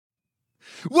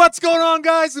What's going on,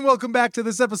 guys, and welcome back to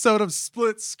this episode of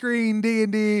Split Screen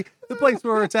D&D, the place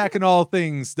where we're attacking all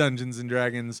things Dungeons and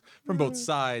Dragons from both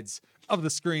sides of the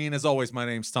screen. As always, my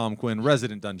name's Tom Quinn,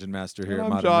 resident dungeon master here at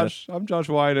Modern Josh. I'm Josh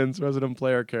Winans, resident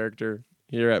player character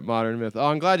here at Modern Myth. Oh,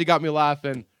 I'm glad you got me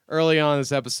laughing early on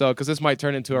this episode because this might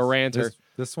turn into a ranter.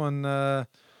 This one,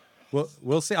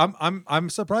 we'll see. I'm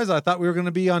surprised. I thought we were going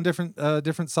to be on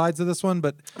different sides of this one,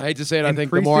 but I hate to say it. I think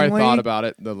the more I thought about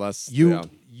it, the less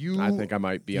I think I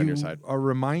might be on your side. Are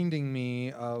reminding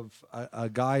me of a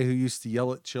guy who used to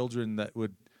yell at children that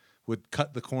would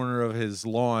cut the corner of his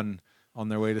lawn on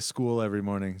their way to school every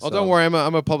morning. Oh, don't worry. I'm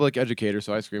a public educator,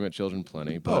 so I scream at children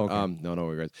plenty. But okay. no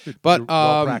regrets. But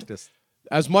well practiced.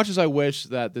 As much as I wish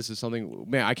that this is something,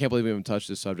 man, I can't believe we haven't touched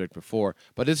this subject before.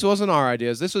 But this wasn't our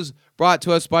ideas. This was brought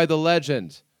to us by the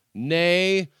legend,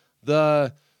 nay,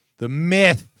 the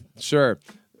myth. Sure.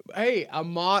 Hey, a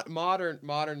modern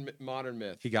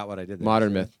myth. He got what I did there.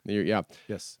 Modern myth. Yeah.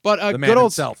 Yes. But the man good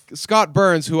old himself. Scott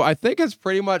Burns, who I think is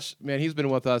pretty much, man, he's been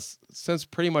with us since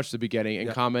pretty much the beginning and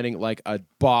commenting like a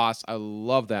boss. I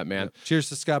love that, man. Yep. Cheers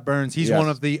to Scott Burns. He's one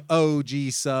of the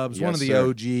OG subs, Yes,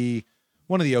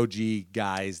 one of the OG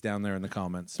guys down there in the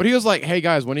comments. But he was like, hey,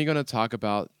 guys, when are you going to talk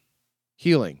about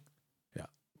healing? Yeah.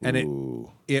 And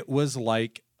it was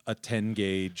like a 10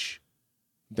 gauge.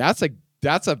 That's a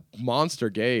monster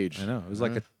gauge. I know. It was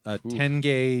like a 10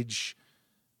 gauge.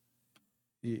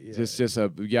 Just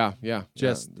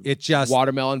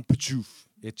watermelon. It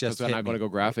just. I'm not going to go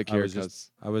graphic here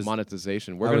because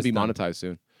monetization. We're going to be monetized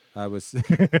soon. I was.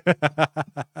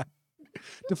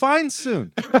 Defined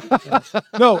soon.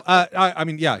 No, I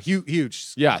mean, yeah,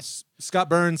 huge. Yes. Scott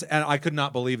Burns, and I could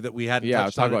not believe that we hadn't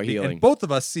touched on about it. healing. And both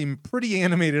of us seem pretty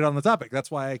animated on the topic. That's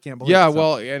why I can't believe it. So.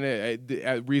 Well,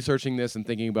 and researching this and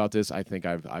thinking about this, I think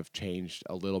I've changed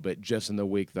a little bit just in the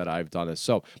week that I've done this.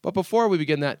 So, but before we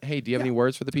begin that, hey, do you have any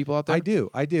words for the people out there?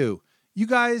 I do. You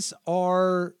guys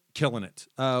are killing it.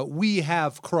 We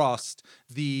have crossed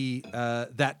the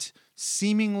that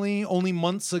seemingly only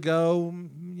months ago,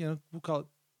 we'll call it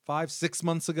 5-6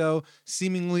 months ago,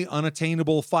 seemingly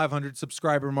unattainable 500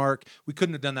 subscriber mark. We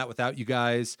couldn't have done that without you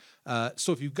guys.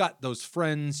 So if you've got those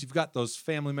friends, you've got those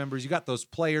family members, you got those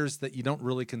players that you don't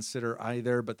really consider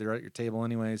either, but they're at your table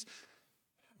anyways.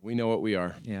 We know what we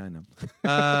are. Yeah, I know.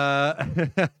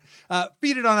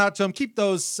 Feed it on out to them. Keep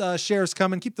those shares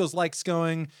coming. Keep those likes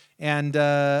going. And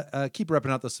keep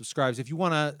repping out those subscribes. If you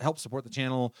want to help support the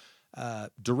channel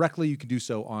directly, you can do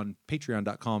so on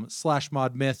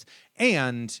patreon.com/modmyth.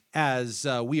 And as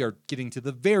we are getting to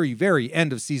the very, very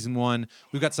end of season 1,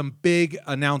 we've got some big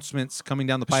announcements coming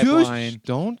down the pipeline.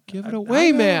 Don't give it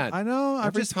away, man. I know.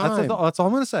 Every That's time. all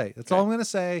I'm going to say. That's all I'm going to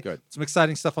say. Good. Some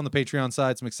exciting stuff on the Patreon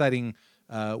side. Some exciting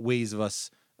ways of us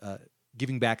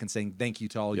giving back and saying thank you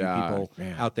to all you people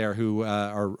out there who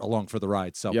are along for the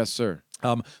ride. So yes, sir.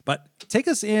 But take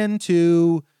us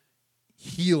into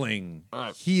healing.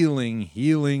 Because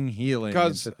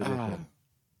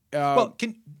well,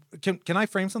 can I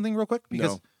frame something real quick?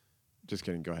 Because no, just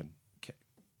kidding. Go ahead. Okay.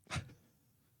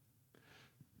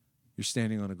 You're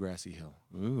standing on a grassy hill.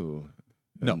 Ooh.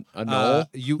 No, a knoll.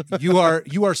 You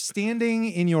are standing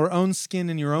in your own skin,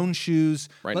 in your own shoes.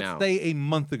 Right let's now. say a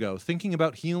month ago, thinking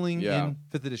about healing in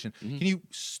 5th edition. Mm-hmm. Can you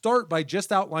start by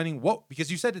just outlining what?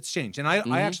 Because you said it's changed, and I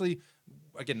actually,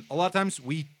 again, a lot of times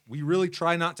we really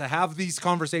try not to have these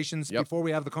conversations before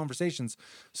we have the conversations.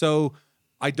 So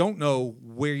I don't know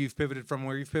where you've pivoted from,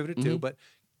 where you've pivoted to, but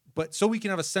so we can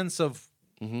have a sense of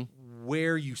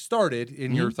where you started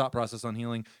in your thought process on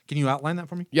healing. Can you outline that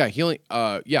for me? Yeah, healing.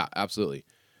 Yeah, absolutely.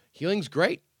 Healing's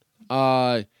great.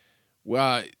 In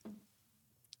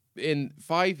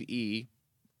 5e,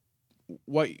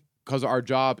 because our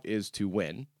job is to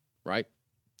win, right?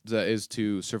 Is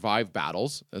to survive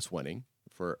battles. That's winning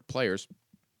for players.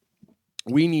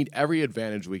 We need every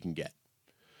advantage we can get.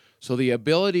 So the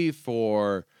ability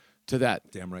to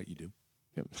that. Damn right you do.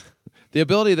 The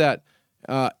ability that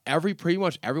pretty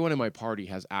much everyone in my party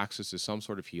has access to some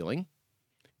sort of healing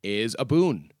is a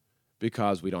boon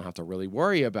because we don't have to really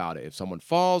worry about it. If someone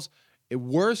falls,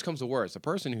 worst comes to worst. The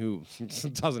person who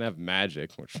doesn't have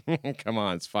magic, which come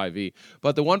on, it's 5e,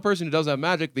 but the one person who doesn't have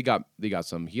magic, they got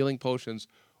some healing potions.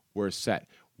 We're set.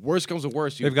 Worst comes to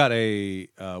worst, they've got a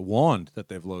wand that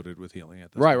they've loaded with healing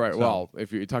at this right. point, so. Well,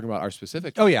 if you're talking about our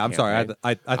specific, oh yeah, I'm sorry.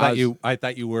 I thought you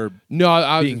were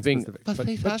I was being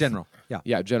specific, but general.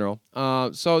 Yeah, general.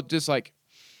 So just like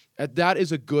that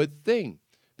is a good thing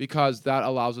because that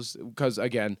allows us. Because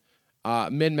again,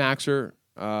 min-maxer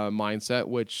mindset,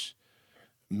 which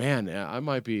man, I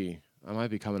might be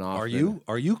coming off. Are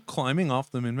you climbing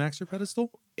off the min-maxer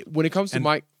pedestal? When it comes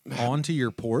to onto your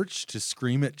porch to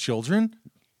scream at children?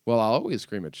 Well, I'll always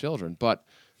scream at children, but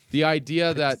the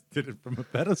idea that did it from a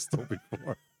pedestal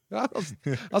before.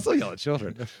 I'll still yell at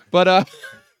children, but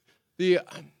the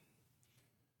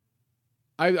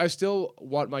I still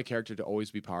want my character to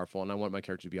always be powerful, and I want my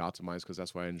character to be optimized because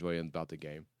that's what I enjoy about the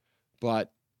game.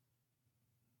 But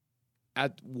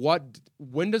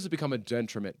when does it become a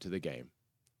detriment to the game?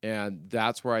 And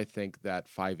that's where I think that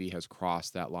 5e has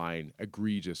crossed that line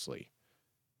egregiously.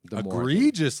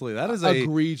 Egregiously, that is a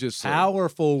egregiously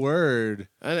powerful word.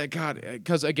 And God,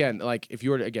 because again, like if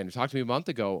you were to talk to me a month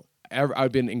ago,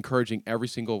 I've been encouraging every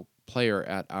single player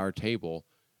at our table,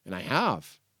 and I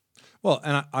have. Well,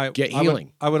 and I get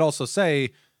healing. I would also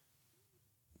say,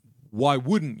 why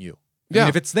wouldn't you? I Yeah. mean,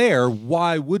 if it's there,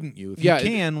 why wouldn't you? If you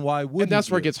can, why wouldn't you? And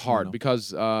that's where it gets hard you know? because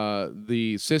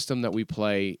the system that we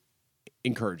play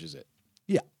encourages it.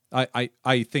 Yeah, I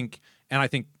think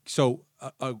so.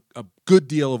 A good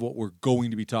deal of what we're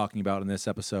going to be talking about in this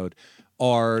episode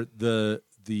are the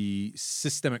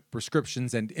systemic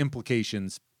prescriptions and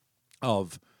implications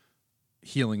of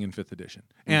healing in 5th edition.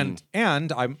 And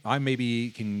I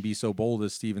maybe can be so bold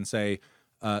as Steve and say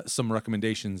some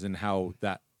recommendations in how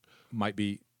that might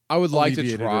be. I would like to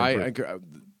alleviated or try. improved.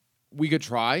 We could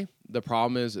try. The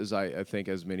problem is I think,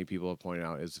 as many people have pointed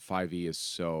out, is 5e is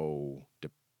so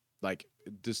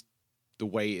just the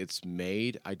way it's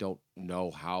made. I don't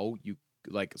know how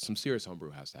some serious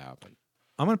homebrew has to happen.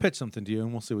 I'm going to pitch something to you,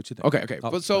 and we'll see what you think. Okay.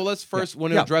 But so let's first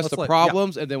want to address the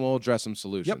problems, and then we'll address some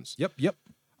solutions. Yep.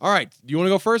 All right. Do you want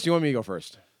to go first? Or you want me to go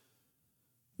first?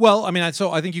 Well, I mean, I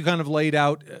think you kind of laid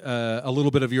out a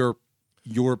little bit of your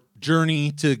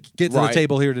journey to get to the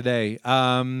table here today.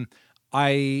 I'm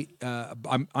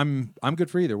good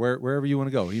for either. Wherever you want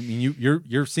to go. I mean,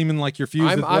 you're seeming like you're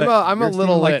fused. I'm a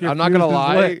little lit. I'm not gonna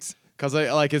lie, because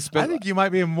it's been. I think you might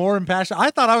be more impassioned.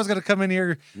 I thought I was gonna come in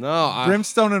here,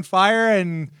 brimstone and fire,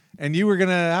 and you were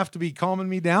gonna have to be calming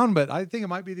me down. But I think it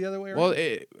might be the other way around. Well,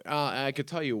 I could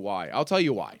tell you why. I'll tell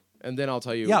you why, and then I'll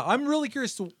tell you. Yeah, I'm really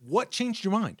curious to what changed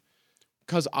your mind.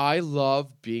 Because I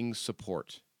love being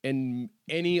support in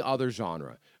any other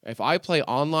genre. If I play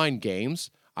online games,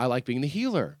 I like being the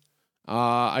healer.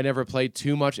 I never played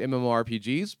too much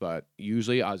MMORPGs, but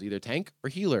usually I was either tank or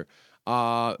healer.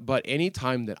 But any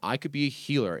time that I could be a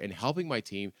healer and helping my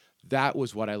team, that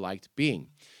was what I liked being.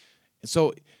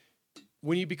 So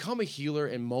when you become a healer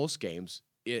in most games,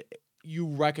 you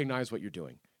recognize what you're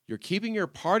doing. You're keeping your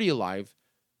party alive,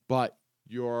 but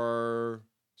you're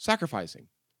sacrificing.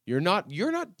 You're not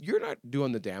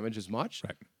doing the damage as much.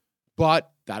 Right.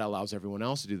 But that allows everyone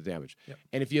else to do the damage. Yep.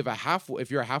 And if you're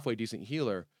a halfway decent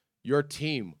healer, your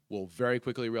team will very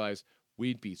quickly realize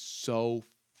we'd be so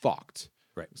fucked.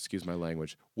 Right. Excuse my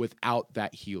language. Without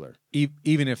that healer,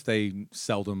 even if they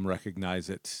seldom recognize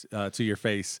it to your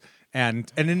face, and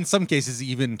in some cases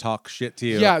even talk shit to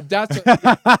you. Yeah, that's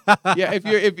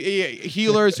If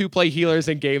healers who play healers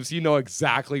in games, you know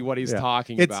exactly what he's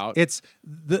talking about. It's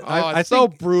so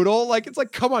brutal. It's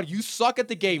like, come on, you suck at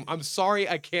the game. I'm sorry,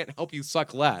 I can't help you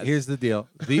suck less. Here's the deal: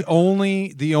 the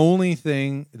only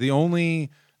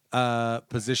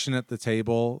position at the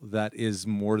table that is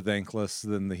more thankless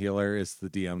than the healer is the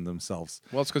DM themselves.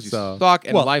 Well, it's because you suck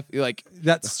and life.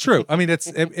 That's true. I mean,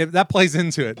 that plays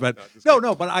into it, but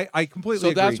but I completely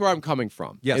agree. That's where I'm coming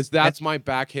from. Yes, that's my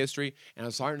back history, and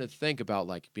I'm starting to think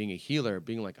about being a healer,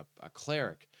 being like a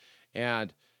cleric,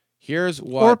 and here's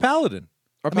what or a paladin.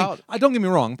 Paladin. Don't get me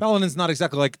wrong. Paladin's not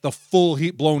exactly like the full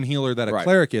blown healer that a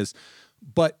cleric is,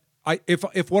 but.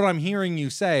 If what I'm hearing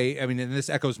you say, I mean, and this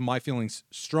echoes my feelings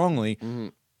strongly,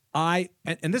 and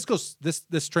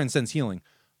this transcends healing.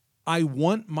 I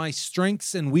want my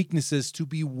strengths and weaknesses to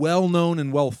be well known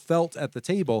and well felt at the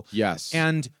table. Yes.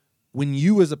 And when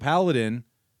you as a paladin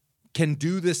can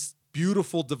do this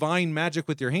beautiful divine magic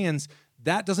with your hands,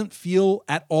 that doesn't feel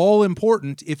at all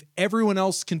important if everyone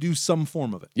else can do some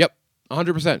form of it. Yep,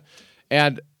 100%.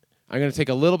 And I'm going to take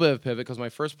a little bit of a pivot because my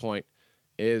first point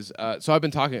is, so I've been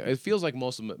talking, it feels like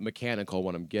most of mechanical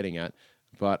what I'm getting at,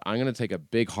 but I'm going to take a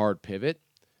big hard pivot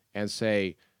and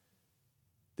say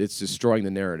it's destroying the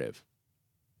narrative.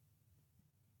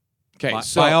 Okay,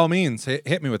 by all means,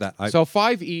 hit me with that. So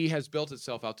 5e has built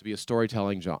itself out to be a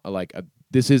storytelling genre.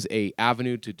 This is a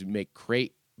avenue to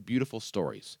create beautiful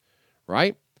stories,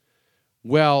 right?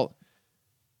 Well,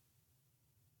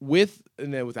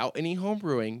 without any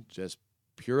homebrewing, just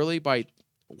purely by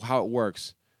how it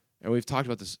works, and we've talked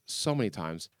about this so many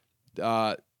times,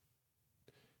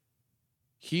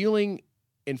 healing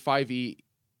in 5e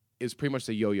is pretty much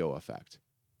the yo-yo effect.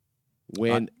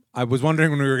 When I was wondering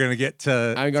when we were going to get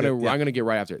to. I'm going to get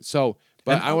right after it. So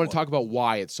But And I want to talk about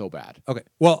why it's so bad. Okay.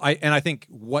 Well, I think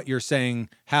what you're saying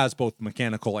has both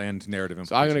mechanical and narrative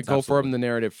So I'm implications. going to go from the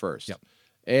narrative first. Yep.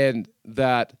 And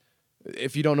that,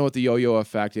 if you don't know what the yo-yo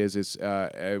effect is, it's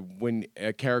when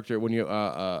a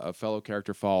fellow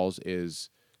character falls,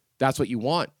 that's what you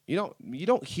want. You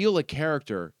don't heal a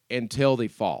character until they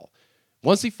fall.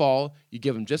 Once they fall, you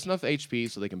give them just enough HP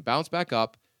so they can bounce back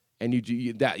up, and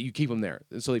you keep them there.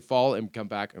 And so they fall and come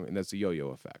back, and that's the yo-yo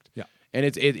effect. Yeah. And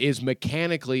it is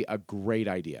mechanically a great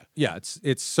idea. Yeah,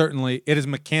 it's certainly it is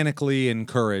mechanically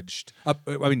encouraged. I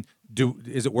mean,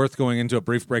 is it worth going into a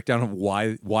brief breakdown of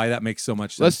why that makes so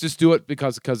much sense? Let's just do it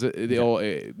because it'll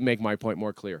make my point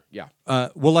more clear. Yeah.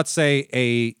 Well, let's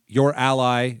say your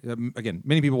ally. Again,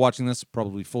 many people watching this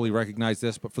probably fully recognize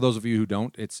this, but for those of you who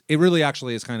don't, it really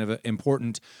actually is kind of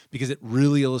important because it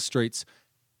really illustrates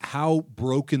how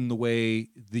broken the way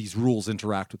these rules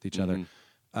interact with each other.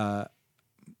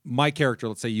 My character,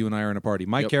 let's say you and I are in a party.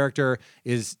 My character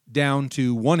is down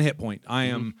to 1 hit point.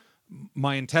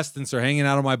 My intestines are hanging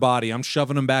out of my body. I'm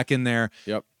shoving them back in there.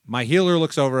 Yep. My healer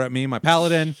looks over at me, my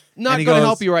paladin. Not going to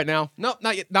help you right now. No,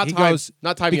 not yet. Not time.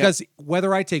 Not time because yet.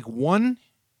 Whether I take 1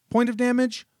 point of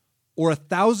damage or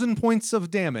 1,000 points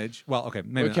of damage. Well, okay.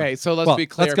 Maybe okay, not. so let's be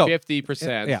clear. Let's go.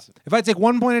 50%. Yeah. If I take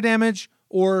 1 point of damage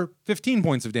or 15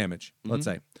 points of damage, let's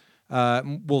say.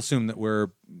 We'll assume that we're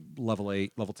level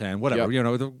 8, level 10, whatever,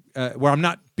 where I'm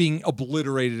not being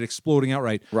obliterated, exploding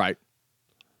outright. Right.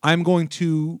 I'm going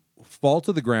to fall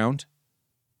to the ground,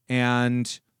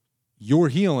 and your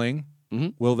healing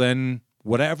will then,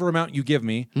 whatever amount you give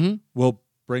me, will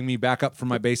bring me back up from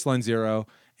my baseline 0,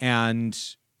 and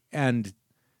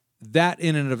that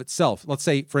in and of itself, let's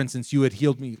say, for instance, you had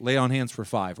healed me, lay on hands for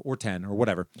 5 or 10 or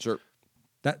whatever. Sure.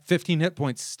 That 15 hit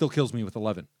points still kills me with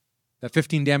 11. That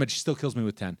 15 damage still kills me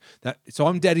with 10. So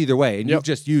I'm dead either way, and you've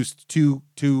just used two.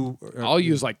 I'll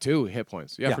use like 2 hit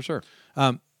points. Yeah, for sure.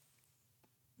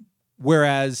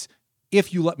 Whereas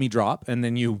if you let me drop and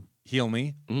then you heal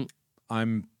me,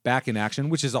 I'm back in action,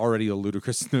 which is already a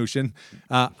ludicrous notion.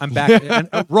 I'm back and,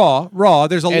 raw.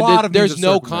 There's a lot of there's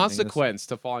no consequence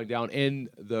to falling down in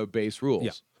the base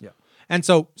rules. Yeah. And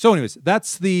so anyways,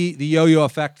 that's the yo-yo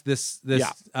effect.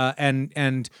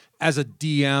 And as a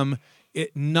DM.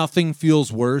 Nothing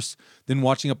feels worse than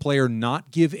watching a player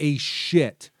not give a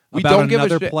shit about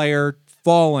another player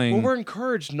falling. Well, we're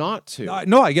encouraged not to.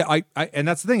 No, I get. I and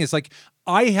that's the thing. It's like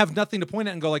I have nothing to point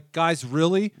at and go like, guys,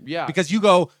 really? Yeah. Because you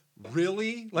go,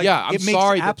 really? Like, I'm it makes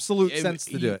sorry absolute sense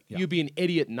to do it. You'd be an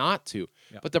idiot not to.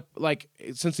 Yeah. But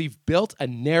since you've built a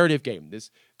narrative game,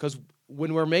 because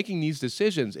when we're making these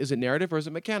decisions, is it narrative or is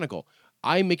it mechanical?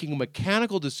 I'm making a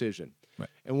mechanical decision. Right.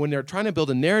 And when they're trying to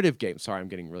build a narrative game, sorry, I'm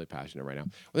getting really passionate right now.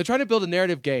 When they're trying to build a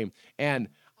narrative game and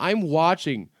I'm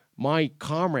watching my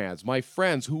comrades, my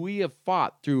friends who we have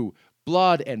fought through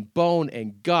blood and bone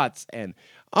and guts and,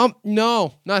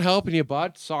 no, not helping you,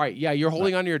 bud. Sorry. Yeah, you're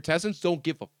holding on to your intestines. Don't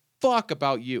give a fuck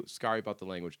about you. Sorry about the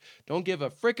language. Don't give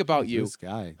a frick about you. This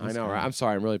guy. I know, right? I'm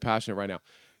sorry. I'm really passionate right now.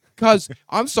 Because,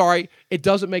 I'm sorry, it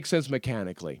doesn't make sense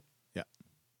mechanically. Yeah.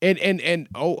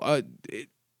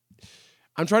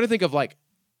 I'm trying to think of like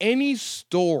any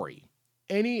story,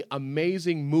 any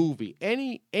amazing movie,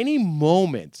 any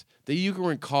moment that you can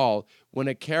recall when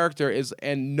a character is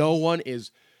and no one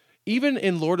is, even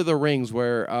in Lord of the Rings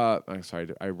where I'm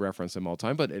sorry, I reference them all the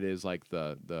time, but it is like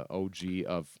the OG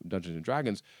of Dungeons and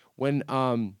Dragons when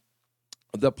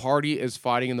the party is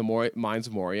fighting in the Mines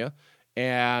of Moria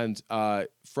and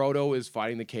Frodo is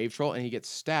fighting the cave troll and he gets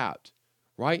stabbed,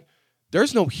 right?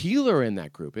 There's no healer in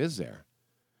that group, is there?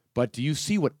 But do you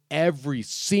see what every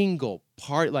single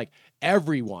part, like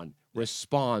everyone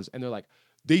responds and they're like,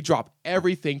 they drop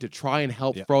everything to try and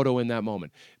help Frodo in that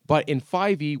moment. But in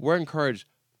 5e, we're encouraged,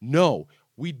 no,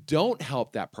 we don't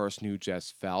help that person who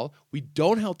just fell. We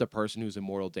don't help the person who's in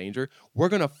mortal danger. We're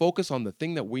going to focus on the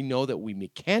thing that we know that we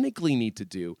mechanically need to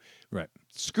do. Right.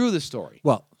 Screw the story.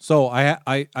 Well, so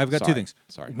I've got 2 things.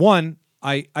 Sorry. One,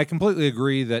 I completely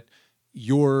agree that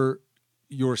your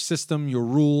system, your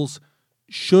rules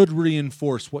should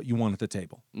reinforce what you want at the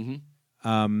table.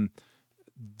 I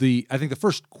think the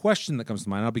first question that comes to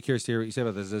mind, I'll be curious to hear what you say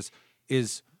about this,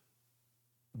 is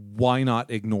why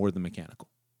not ignore the mechanical?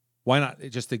 Why not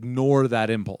just ignore that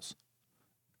impulse?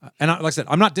 Like I said,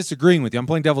 I'm not disagreeing with you. I'm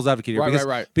playing devil's advocate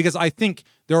here. Because I think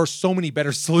there are so many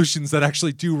better solutions that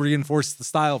actually do reinforce the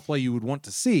style of play you would want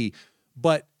to see.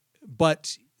 But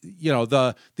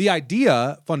the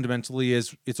idea fundamentally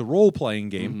is it's a role-playing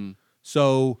game.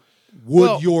 So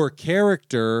would your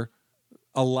character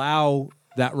allow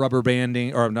that rubber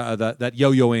banding or that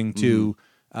yo-yoing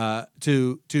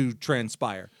to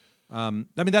transpire? I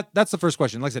mean that's the first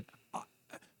question. Like I said,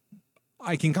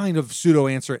 I can kind of pseudo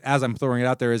answer it as I'm throwing it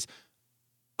out there is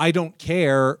I don't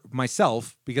care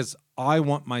myself because I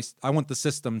want the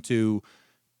system to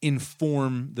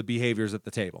inform the behaviors at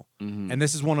the table. Mm-hmm. And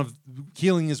this is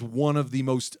healing is one of the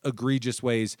most egregious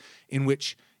ways in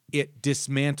which it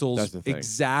dismantles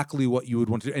exactly what you would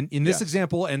want to do. And in this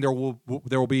example, and there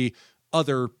will be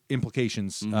other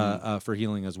implications for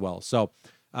healing as well. So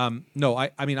no, I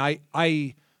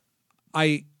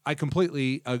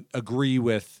completely agree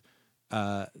with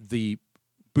the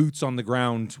boots on the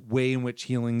ground way in which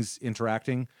healing's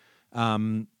interacting.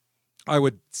 I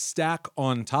would stack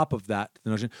on top of that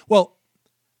the notion. Well,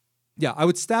 yeah, I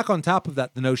would stack on top of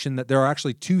that the notion that there are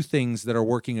actually two things that are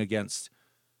working against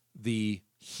the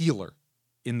healer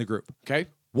in the group. Okay.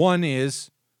 One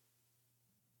is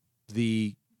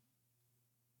the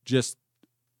just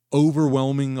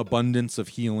overwhelming abundance of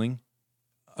healing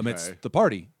amidst the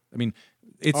party. I mean,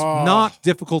 it's not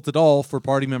difficult at all for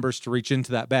party members to reach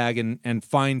into that bag and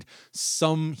find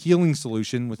some healing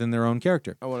solution within their own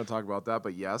character. I want to talk about that,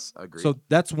 but yes, agree. So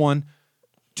that's one.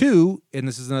 Two, and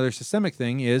this is another systemic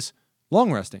thing, is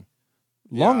long resting.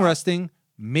 Long resting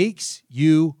makes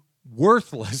you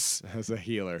worthless as a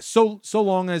healer. So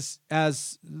long as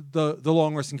the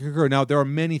long resting can occur. Now there are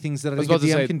many things that I think a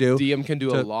DM can do. DM can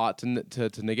do a lot to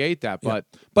negate that,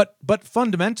 but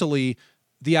fundamentally,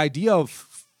 the idea of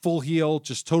full heal,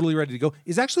 just totally ready to go,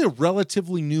 is actually a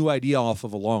relatively new idea off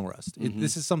of a long rest.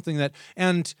 This is something that,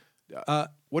 and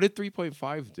what did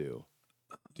 3.5 do?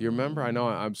 Do you remember? I know.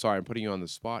 I'm sorry. I'm putting you on the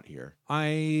spot here.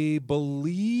 I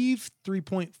believe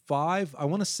 3.5, I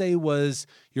want to say, was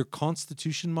your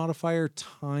Constitution modifier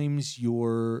times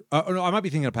your... no, I might be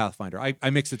thinking of Pathfinder. I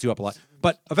mix the two up a lot.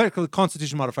 But effectively,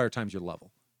 Constitution modifier times your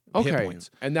level. Okay. Hit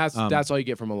points. And that's all you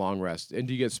get from a long rest. And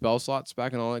do you get spell slots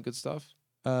back and all that good stuff?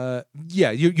 Yeah,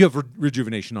 you have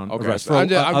rejuvenation on rest for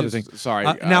other things. Sorry.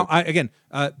 Now, again,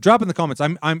 drop in the comments.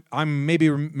 I'm maybe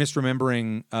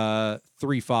misremembering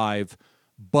 3.5,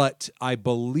 but I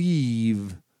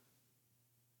believe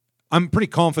I'm pretty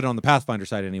confident on the Pathfinder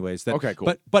side, anyways. That, okay,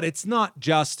 cool. But it's not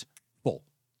just full.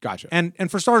 Gotcha. And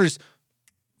for starters,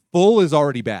 full is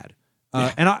already bad.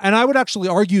 And I would actually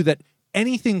argue that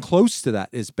anything close to that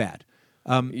is bad.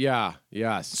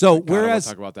 Yes. So God, whereas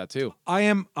talk about that too. I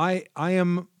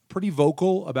am pretty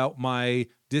vocal about my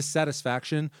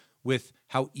dissatisfaction with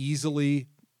how easily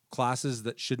classes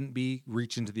that shouldn't be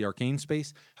reach into the arcane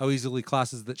space, how easily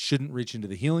classes that shouldn't reach into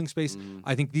the healing space.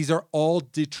 I think these are all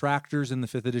detractors in the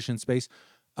 5th edition space.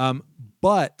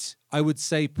 But I would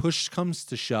say push comes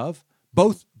to shove,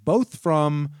 both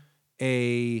from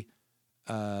a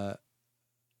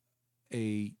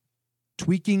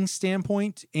tweaking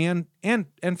standpoint and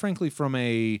frankly from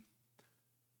a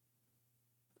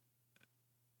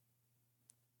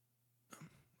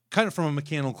kind of from a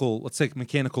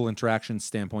mechanical interaction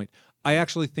standpoint. I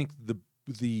actually think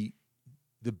the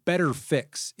better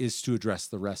fix is to address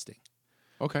the resting.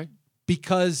 Okay.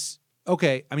 Because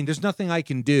I mean, there's nothing I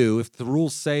can do if the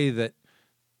rules say that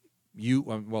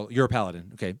you're a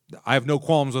paladin. Okay, I have no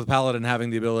qualms with a paladin having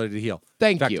the ability to heal.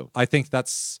 Thank you. I think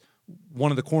that's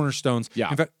one of the cornerstones.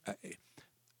 Yeah. In fact,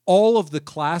 all of the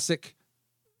classic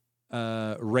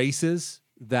races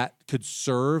that could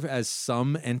serve as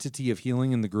some entity of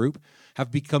healing in the group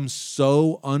have become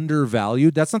so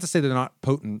undervalued. That's not to say they're not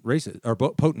potent races or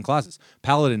potent classes.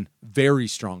 Paladin, very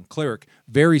strong. Cleric,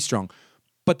 very strong.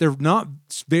 But they're not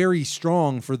very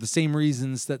strong for the same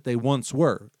reasons that they once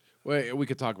were. Well, we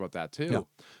could talk about that too. Yeah.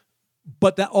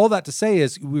 But all that to say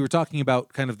is we were talking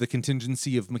about kind of the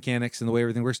contingency of mechanics and the way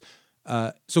everything works.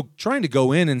 So trying to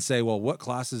go in and say, well, what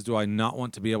classes do I not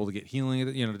want to be able to get healing?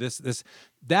 You know,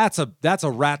 that's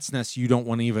a rat's nest you don't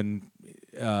want to even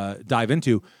dive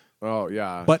into. Oh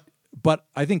yeah. But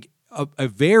I think a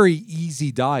very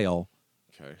easy dial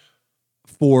okay.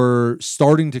 for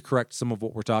starting to correct some of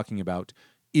what we're talking about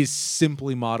is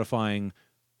simply modifying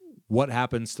what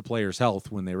happens to players'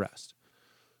 health when they rest.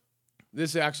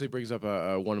 This actually brings up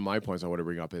one of my points I want to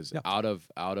bring up is out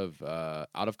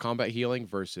of combat healing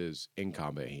versus in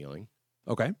combat healing.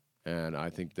 Okay. And I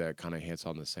think that kind of hits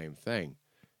on the same thing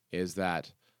is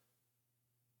that,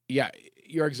 yeah,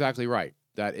 you're exactly right.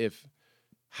 That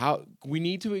how we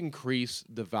need to increase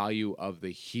the value of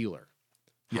the healer.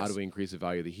 How do we increase the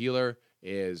value of the healer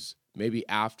is maybe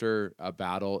after a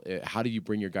battle, how do you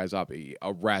bring your guys up? A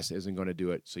rest isn't going to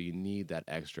do it. So you need that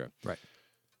extra. Right.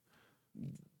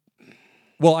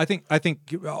 Well, I think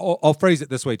I'll phrase it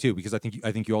this way too, because I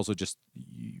think you also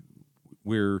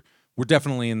we're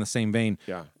definitely in the same vein.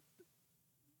 Yeah.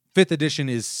 5th edition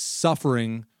is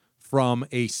suffering from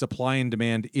a supply and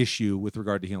demand issue with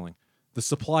regard to healing. The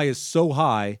supply is so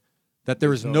high that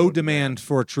there is There's no no demand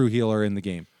for a true healer in the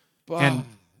game. Bah.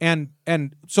 And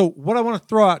so what I want to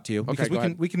throw out to you, because go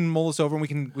ahead. we can mull this over and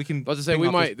we can But to say ping we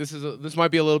off might this might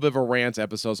be a little bit of a rant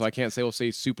episode, so I can't say we'll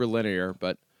say super linear,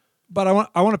 but but I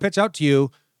want to pitch out to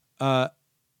you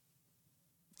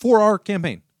for our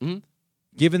campaign. Mhm.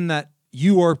 Given that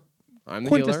you are I'm the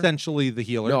healer. quintessentially the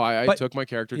healer. No, I but, took my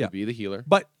character yeah. to be the healer.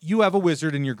 but you have a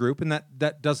wizard in your group, and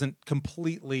that doesn't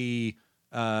completely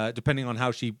depending on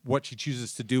what she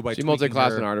chooses to do by She tweaking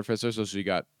multi-class her- an artificer, so she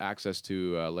got access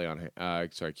to lay on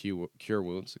cure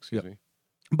wounds. Excuse me.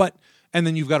 But and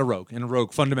then you've got a rogue, and a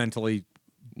rogue fundamentally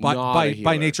Not a by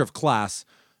healer. nature of class,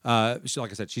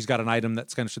 like I said, she's got an item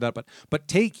that's kind of shit that. But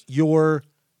take your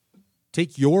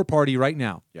party right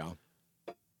now. Yeah.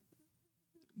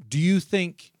 Do you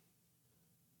think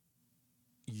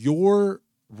your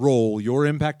role, your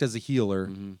impact as a healer,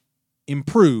 Mhm.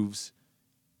 improves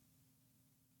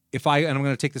and I'm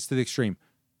going to take this to the extreme.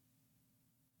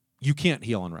 You can't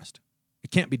heal on rest. It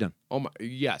can't be done. Oh my,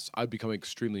 yes, I'd become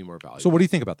extremely more valuable. So what do you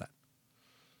think about that?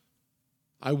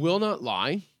 I will not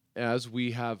lie. As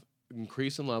we have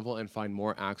increased in level and find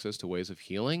more access to ways of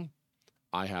healing,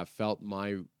 I have felt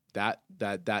that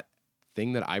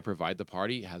thing that I provide the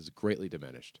party has greatly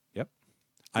diminished. Yep.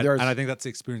 And I think that's the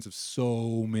experience of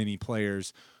so many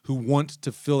players who want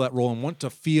to fill that role and want to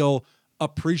feel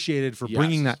appreciated for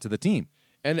bringing Yes. that to the team.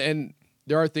 And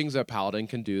there are things that Paladin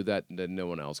can do that no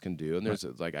one else can do, and there's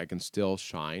like I can still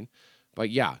shine,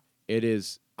 but yeah, it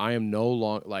is. I am no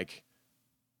longer like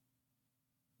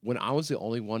when I was the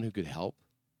only one who could help,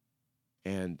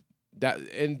 and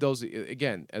those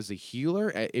again as a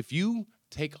healer, if you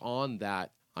take on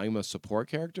that I'm a support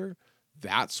character,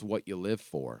 that's what you live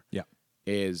for. Yeah,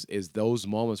 is those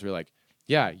moments where you're like,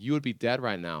 yeah, you would be dead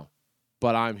right now,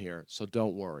 but I'm here, so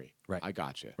don't worry. Right. I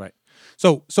got you. right.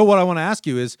 So what I want to ask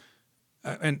you is,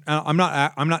 and I'm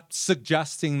not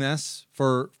suggesting this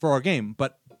for our game,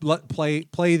 but play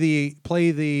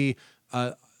the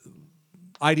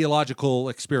ideological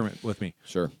experiment with me.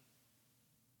 Sure.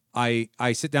 I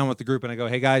sit down with the group and I go,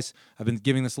 hey guys, I've been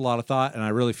giving this a lot of thought, and I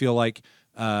really feel like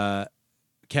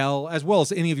Kel, as well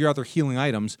as any of your other healing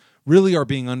items, really are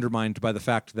being undermined by the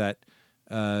fact that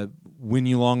when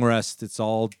you long rest, it's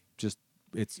all just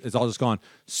gone.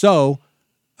 So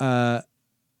I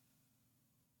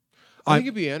think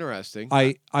it'd be interesting.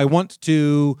 I want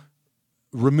to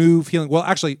remove healing. Well,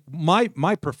 actually, my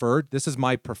preferred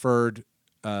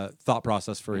thought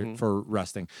process for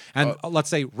resting. And let's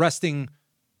say resting.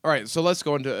 All right, so let's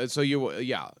go into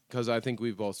because I think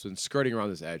we've both been skirting around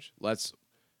this edge.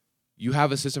 You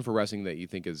have a system for resting that you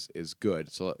think is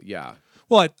good. So yeah.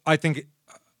 Well, I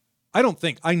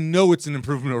know it's an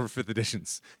improvement over 5th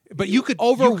editions, but you could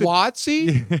Over you could,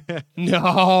 WotC?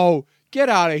 No, get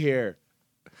out of here.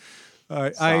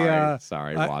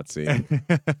 Sorry,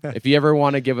 WotC. If you ever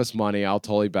want to give us money, I'll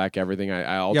totally back everything.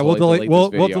 I'll we'll delete. We'll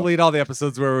this video. delete all the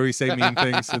episodes where we say mean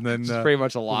things, and then It's pretty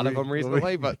much a lot of them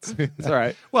recently, but it's all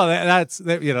right. Well, that's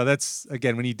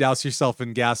again when you douse yourself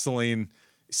in gasoline,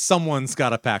 someone's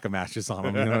got a pack of matches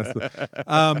on them.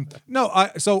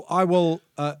 I will.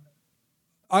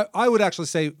 I would actually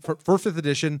say for 5th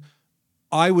edition,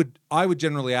 I would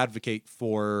generally advocate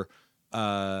for.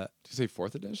 Did you say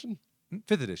 4th edition?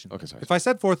 5th edition. Okay, sorry. If I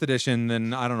said 4th edition,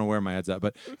 then I don't know where my head's at.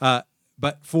 But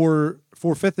for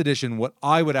 5th edition, what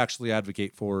I would actually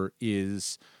advocate for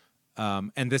is,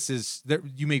 and this is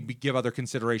you may give other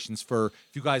considerations for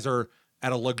if you guys are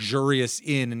at a luxurious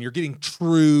inn and you're getting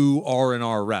true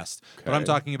R&R rest. Okay. But I'm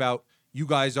talking about you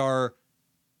guys are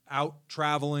out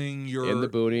traveling. You're in the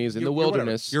boonies, in the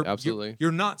wilderness. Absolutely.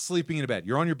 You're not sleeping in a bed.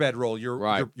 You're on your bedroll. Your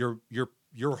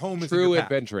home is true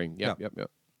adventuring. Yep.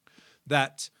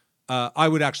 That I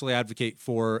would actually advocate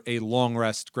for a long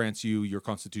rest grants you your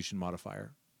Constitution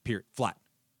modifier. Period. Flat.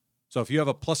 So if you have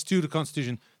a +2 to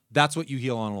Constitution, that's what you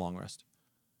heal on a long rest.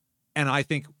 And I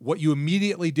think what you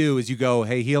immediately do is you go,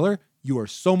 hey, healer, you are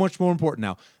so much more important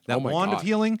now. That wand of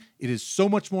healing, it is so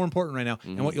much more important right now.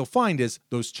 Mm-hmm. And what you'll find is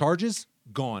those charges,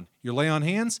 gone. Your lay on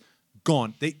hands,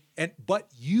 gone. But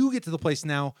you get to the place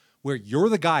now where you're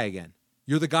the guy again.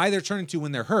 You're the guy they're turning to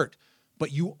when they're hurt,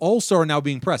 but you also are now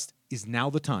being pressed. Is now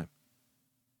the time?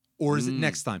 Or is it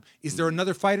next time? Is there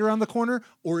another fight around the corner?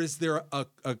 Or is there a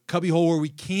cubbyhole where we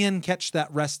can catch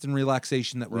that rest and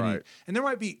relaxation that we need? And there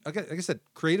might be, like I said,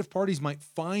 creative parties might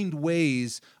find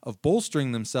ways of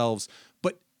bolstering themselves,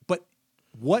 but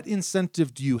what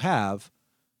incentive do you have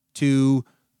to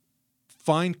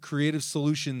find creative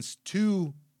solutions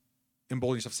to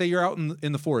embolden yourself? Say you're out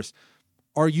in the forest.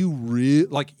 Are you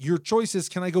your choice is,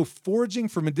 can I go foraging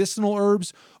for medicinal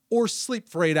herbs or sleep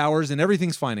for 8 hours and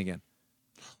everything's fine again?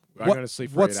 I'm going to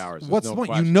sleep for 8 hours. There's What's no the point?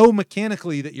 question. You know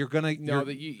mechanically that you're gonna. No,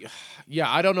 yeah,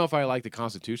 I don't know if I like the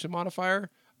Constitution modifier,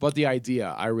 but the idea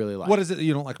I really like. What is it that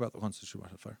you don't like about the Constitution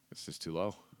modifier? It's just too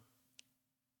low.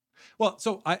 Well,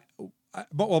 so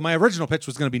my original pitch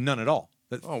was going to be none at all.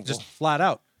 Just flat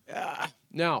out.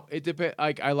 Now it depends.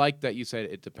 Like I like that you said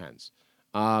it depends.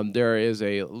 There is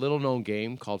a little known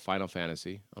game called Final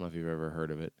Fantasy. I don't know if you've ever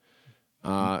heard of it.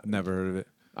 Never heard of it.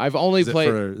 I've only Is played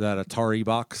it for that Atari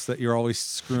box that you're always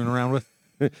screwing around with.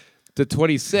 the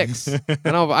 26.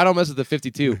 I don't mess with the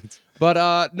 52.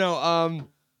 But no.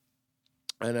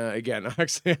 And again,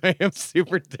 actually, I am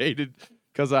super dated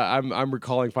because I'm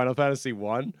recalling Final Fantasy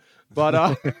 1. But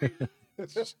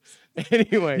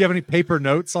anyway, You have any paper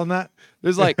notes on that?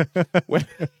 there's like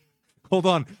Hold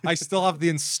on, I still have the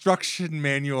instruction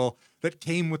manual that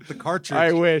came with the cartridge.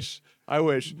 I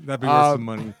wish. That'd be worth some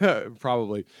money.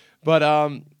 Probably.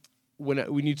 But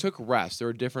when you took rest, there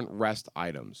were different rest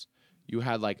items. You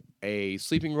had like a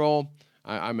sleeping roll.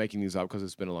 I'm making these up because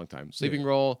it's been a long time. Sleeping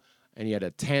roll, and you had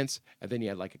a tent, and then you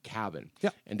had like a cabin. Yeah.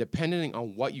 And depending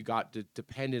on what you got,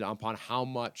 depended upon how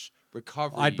much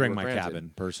recovery. I'd bring you were my granted.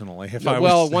 cabin personally. If No, I was,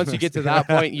 well, once you get to that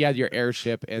point, you had your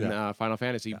airship in Yeah. Final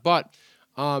Fantasy. But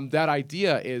that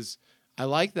idea is, I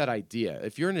like that idea.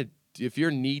 If you're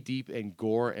knee deep in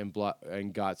gore and blood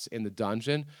and guts in the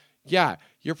dungeon, yeah,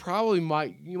 you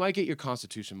might get your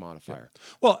Constitution modifier.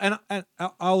 Well, and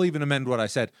I'll even amend what I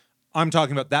said. I'm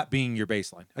talking about that being your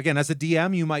baseline. Again, as a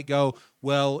DM, you might go,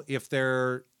 well, if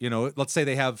they're, let's say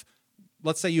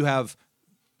you have,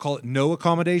 call it no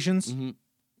accommodations. Mm-hmm.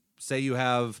 Say you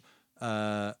have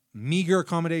meager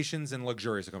accommodations and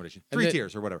luxurious accommodations, three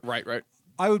tiers or whatever. Right.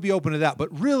 I would be open to that.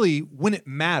 But really, when it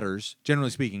matters, generally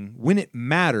speaking, when it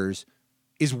matters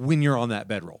is when you're on that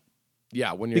bedroll.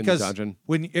 Yeah, when you're in the dungeon.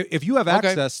 If you have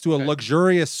access to a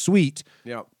luxurious suite,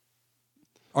 Yeah.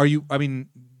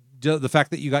 the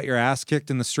fact that you got your ass kicked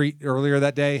in the street earlier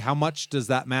that day, how much does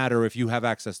that matter if you have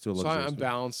access to a So luxurious I'm suite?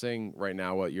 balancing right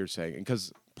now what you're saying,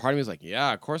 because part of me is like,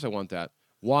 yeah, of course I want that.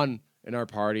 One, in our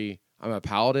party, I'm a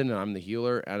paladin and I'm the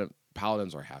healer, and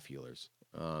paladins are half healers.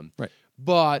 Right.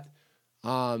 But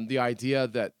the idea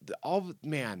that all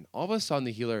of a sudden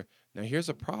the healer. Now here's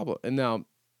a problem, and now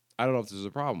I don't know if this is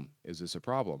a problem. Is this a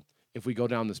problem? If we go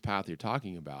down this path you're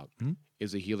talking about,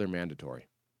 is a healer mandatory?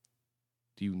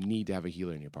 Do you need to have a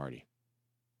healer in your party?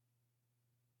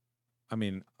 I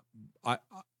mean,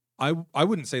 I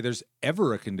wouldn't say there's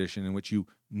ever a condition in which you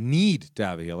need to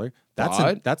have a healer.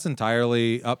 That's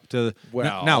entirely up to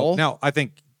now. I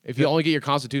think if you only get your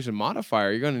Constitution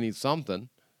modifier, you're going to need something.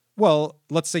 Well,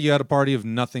 let's say you had a party of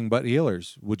nothing but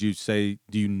healers. Would you say,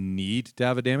 do you need to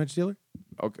have a damage dealer?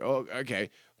 Okay.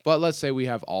 But let's say we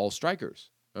have all strikers,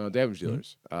 damage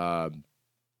dealers. Are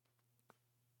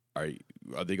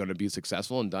they going to be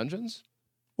successful in dungeons?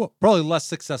 Well, probably less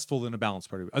successful than a balanced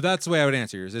party. That's the way I would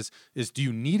answer yours. Is do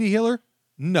you need a healer?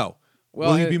 No.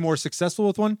 Well, will you be more successful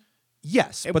with one?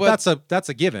 Yes, but that's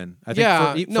a given. I think.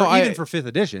 Yeah, even for 5th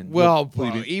edition. Well,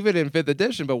 even in 5th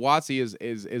edition, but WotC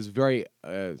is very.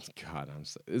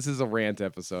 This is a rant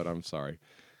episode. I'm sorry.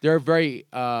 They're very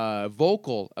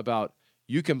vocal about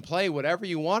you can play whatever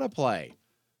you want to play.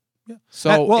 Yeah.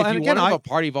 So if you want to have a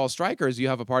party of all strikers, you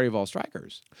have a party of all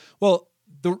strikers. Well,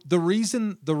 the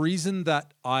reason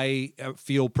that I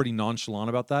feel pretty nonchalant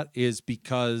about that is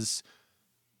because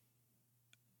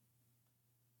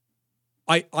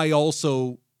I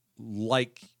also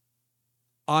like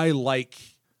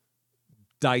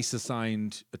dice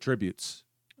assigned attributes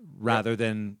rather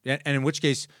than, and in which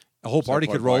case a whole party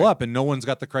could roll up and no one's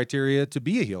got the criteria to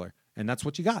be a healer, and that's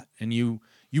what you got, and you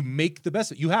make the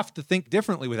best. You have to think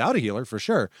differently without a healer for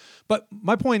sure. But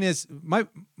my point is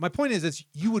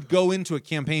you would go into a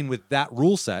campaign with that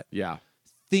rule set,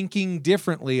 thinking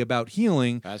differently about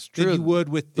healing than you would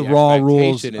with the raw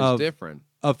rules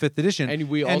of 5th edition. And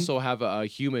we also have a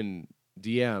human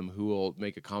DM who will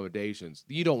make accommodations.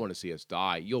 You don't want to see us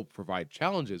die. You'll provide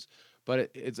challenges,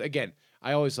 but it's again,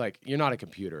 I always you're not a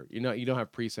computer. You don't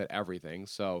have preset everything.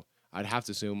 So I'd have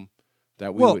to assume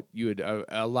that you would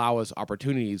allow us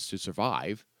opportunities to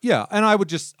survive. Yeah, and I would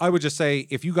just say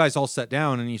if you guys all sat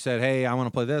down and you said, "Hey, I want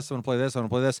to play this, I want to play this, I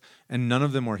want to play this," and none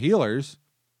of them were healers,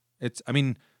 it's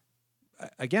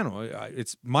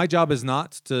my job is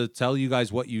not to tell you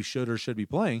guys what you should or should be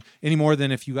playing any more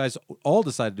than if you guys all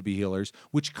decided to be healers,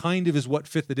 which kind of is what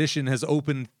 5th edition has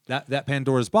opened that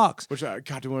Pandora's box. Which do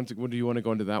you want to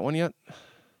go into that one yet?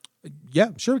 Yeah,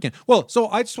 sure we can. Well, so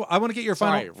I want to get your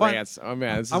rants. Oh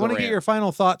man, this is I want to get your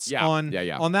final thoughts on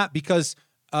that, because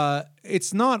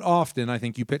it's not often I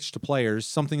think you pitch to players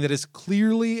something that is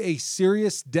clearly a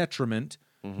serious detriment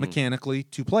mechanically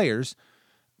to players,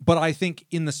 But I think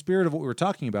in the spirit of what we were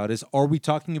talking about is, are we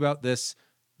talking about this?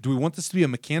 Do we want this to be a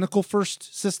mechanical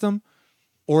first system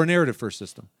or a narrative first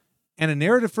system? And a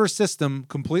narrative first system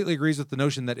completely agrees with the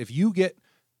notion that if you get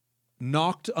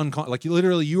knocked unconscious, like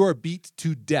you are beat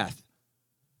to death,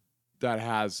 that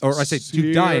has or I say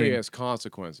to dying, serious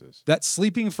consequences. that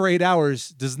sleeping for 8 hours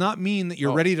does not mean that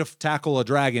you're ready to tackle a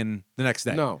dragon the next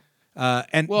day. No.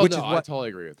 And Well, which no, is I what, totally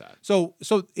agree with that. so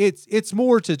it's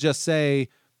more to just say,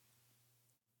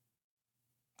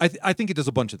 I think it does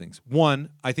a bunch of things. One,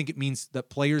 I think it means that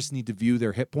players need to view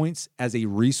their hit points as a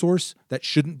resource that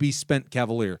shouldn't be spent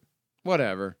cavalier.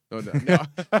 Whatever. No.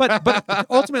 But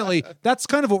ultimately, that's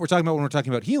kind of what we're talking about when we're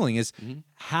talking about healing is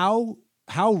how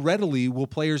readily will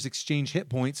players exchange hit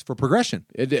points for progression?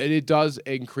 It does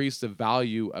increase the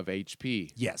value of HP.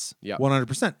 Yes. Yeah.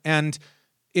 100%. And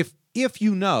if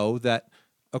you know that,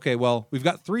 okay, well, we've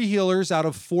got 3 healers out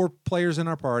of 4 players in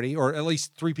our party, or at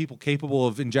least 3 people capable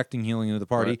of injecting healing into the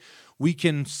party. Right. We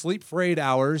can sleep for 8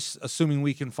 hours, assuming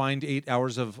we can find 8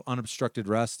 hours of unobstructed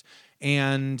rest.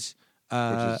 And Which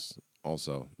is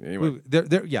also anyway.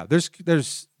 there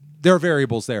are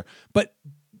variables there. But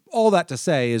all that to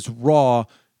say is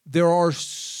there are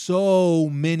so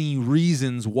many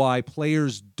reasons why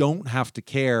players don't have to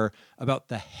care about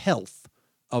the health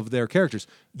of their characters.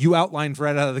 You outlined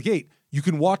right out of the gate. You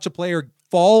can watch a player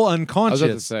fall I unconscious was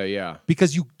about to say, yeah.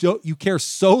 because you care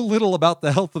so little about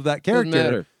the health of that Doesn't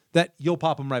character matter. that you'll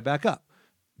pop them right back up.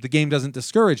 The game doesn't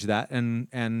discourage that,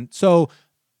 and so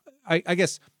I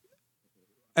guess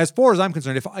as far as I'm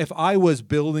concerned, if I was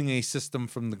building a system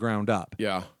from the ground up,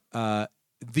 Yeah.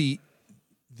 the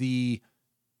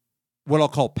what I'll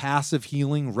call passive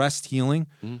healing, rest healing,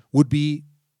 would be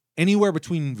anywhere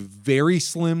between very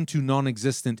slim to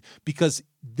non-existent, because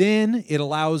then it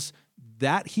allows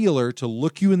that healer to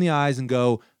look you in the eyes and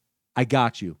go, I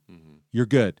got you. You're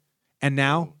good. And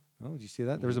now, oh, did you see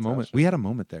that? There was a moment. We had a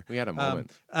moment there. We had a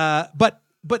moment.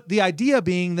 But the idea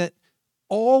being that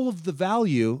all of the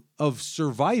value of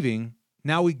surviving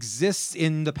now exists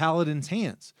in the paladin's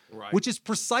hands, Right. which is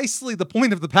precisely the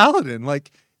point of the paladin.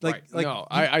 Like, no,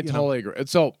 I totally agree.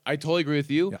 So I totally agree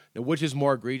with you. Yeah. Now, which is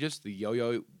more egregious, the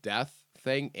yo-yo death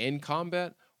thing in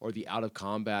combat or the out of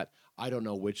combat? I don't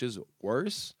know which is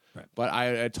worse, but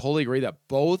I totally agree that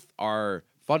both are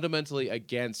fundamentally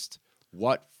against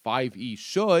what 5e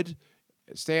should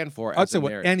stand for. I'd as say a what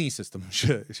narrative. any system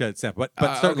should stand, but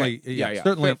certainly, Okay.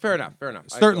 certainly, Fair enough.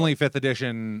 I certainly, 5th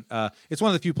edition. It's one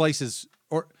of the few places,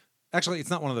 or actually, it's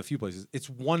not one of the few places. It's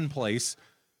one place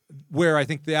where I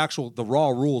think the raw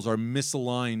rules are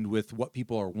misaligned with what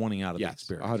people are wanting out of the Yes,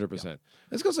 experience. 100%.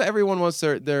 It's because everyone wants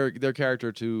their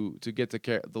character to get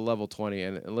to the level 20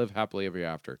 and live happily ever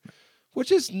after,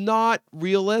 which is not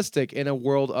realistic in a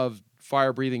world of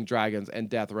fire-breathing dragons and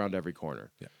death around every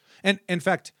corner. Yeah, and in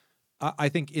fact, I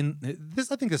think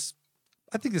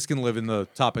this can live in the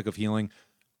topic of healing.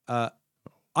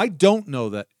 I don't know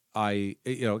that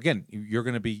again, you're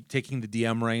going to be taking the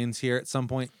DM reins here at some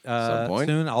point,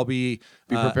 soon. I'll be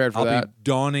prepared for I'll that. be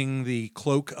donning the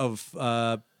cloak of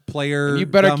player. You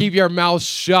better keep your mouth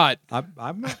shut.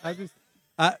 I'm not. I just.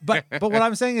 But what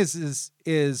I'm saying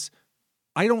is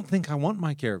I don't think I want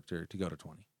my character to go to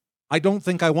 20. I don't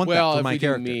think I want that for if my we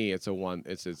character. do me, it's a one.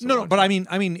 It's a No, one but shot.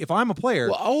 I mean, if I'm a player,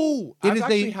 I've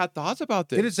actually had thoughts about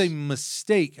this. it is a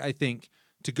mistake, I think,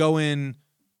 to go in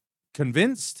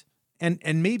convinced and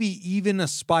maybe even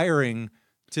aspiring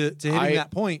to hitting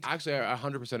that point. Actually, I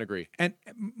 100% agree. And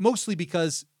mostly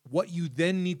because what you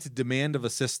then need to demand of a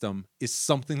system is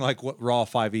something like what Raw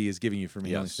 5e is giving you from a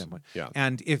healing standpoint. Yeah.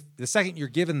 And if the second you're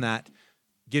given that,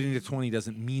 getting to 20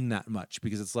 doesn't mean that much,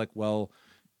 because it's like, well,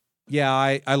 yeah,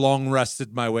 I long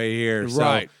rested my way here.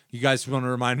 Right. So you guys want to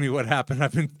remind me what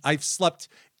happened? I've slept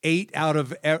 8 out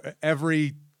of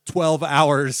every 12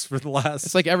 hours for the last.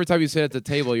 It's like every time you sit at the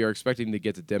table, you're expecting to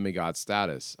get to demigod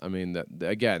status. I mean,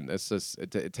 again, it's just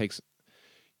it takes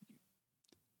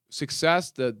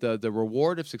success. The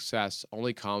reward of success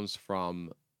only comes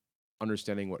from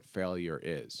understanding what failure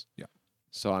is. Yeah.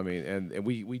 So I mean, and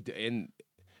we in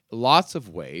lots of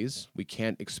ways we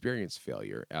can't experience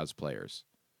failure as players.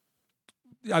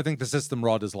 I think the system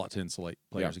Raw does a lot to insulate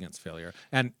players against failure,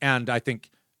 and I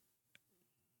think,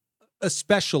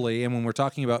 especially, and when we're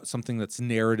talking about something that's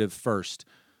narrative first,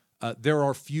 there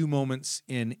are few moments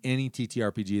in any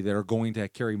TTRPG that are going to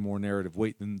carry more narrative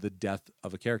weight than the death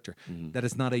of a character. That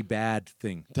is not a bad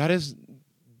thing. That is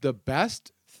the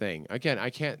best thing. Again,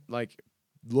 I can't look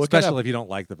Especially if you don't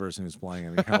like the person who's playing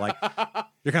him. You're kind of like,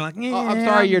 oh, I'm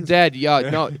sorry, you're dead. Yeah,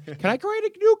 no. Can I create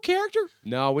a new character?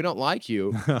 No, we don't like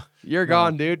you. You're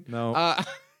gone, dude. No.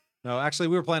 No, actually,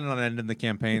 we were planning on ending the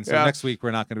campaign, so Yeah. next week we're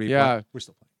not going to be. Yeah. We're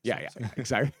still playing. Yeah,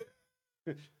 exactly.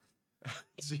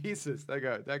 Jesus, that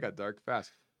got dark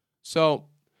fast. So,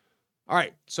 all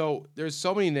right. So there's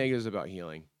so many negatives about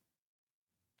healing.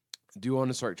 Do you want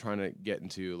to start trying to get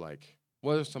into like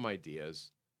what are some ideas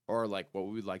or like what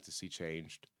we would like to see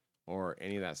changed or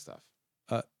any of that stuff?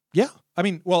 Yeah. I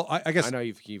mean, well, I guess. I know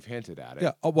you've hinted at it.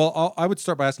 Yeah. Well, I would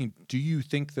start by asking: do you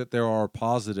think that there are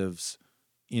positives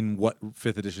in what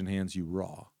fifth edition hands you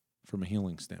raw from a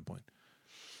healing standpoint?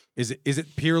 Is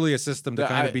it purely a system to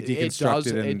kind of be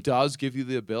deconstructed? It does give you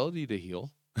the ability to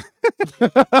heal.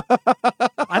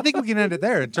 I think we can end it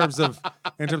there in terms of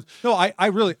no, I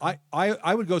really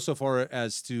would go so far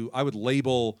as to I would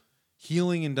label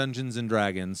healing in Dungeons and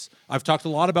Dragons. I've talked a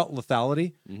lot about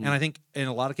lethality, and I think in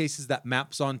a lot of cases that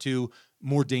maps onto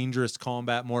more dangerous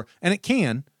combat, and it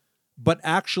can, but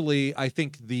actually I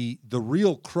think the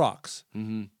real crux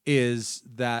is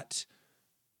that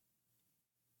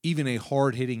even a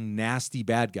hard-hitting, nasty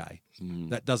bad guy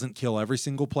that doesn't kill every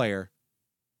single player,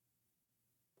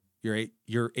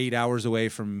 you're 8 hours away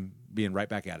from being right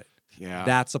back at it. Yeah,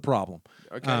 that's a problem.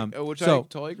 Okay, which I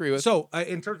totally agree with. So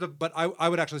in terms of, but I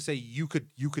would actually say you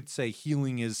could say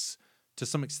healing is to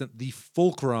some extent the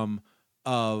fulcrum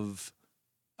of,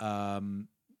 the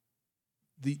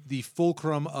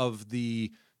fulcrum of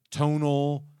the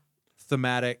tonal,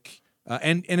 thematic,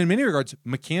 and in many regards,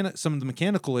 some of the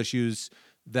mechanical issues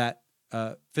that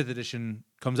fifth edition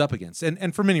comes up against,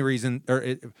 and for many reasons,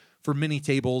 for many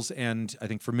tables, and I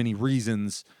think for many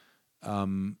reasons,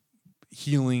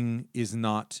 healing is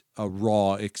not a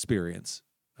raw experience.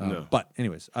 No. But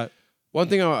anyways, one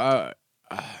thing,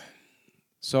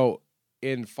 so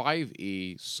in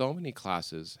 5e, so many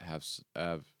classes have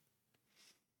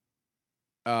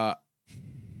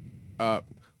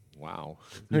wow,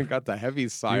 I got the heavy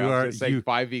sigh off just saying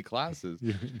 5e classes.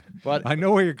 But I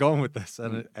know where you're going with this,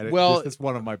 and this is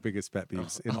one of my biggest pet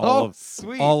peeves in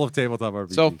all of tabletop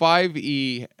RPG. So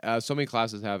 5e, so many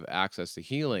classes have access to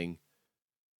healing.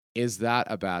 Is that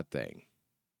a bad thing?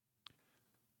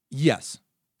 Yes,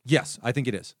 I think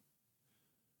it is.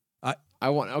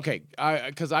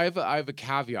 Because I have a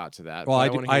caveat to that. Well,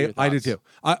 I do too.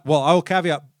 I will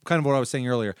caveat kind of what I was saying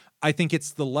earlier. I think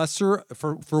it's the lesser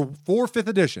for fifth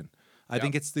edition. I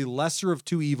think it's the lesser of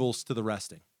two evils to the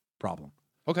resting problem.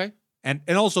 Okay. And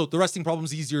also the resting problem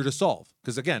is easier to solve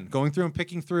because again, going through and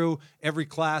picking through every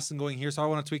class and going here's how I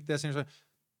want to tweak this and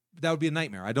that would be a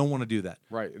nightmare. I don't want to do that.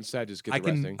 Right. Instead, just get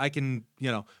the resting. I can,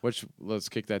 Let's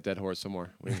kick that dead horse some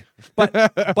more.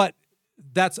 but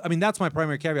that's my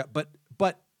primary caveat. But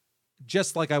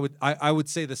just like I would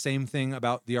say the same thing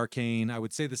about the arcane. I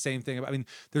would say the same thing about,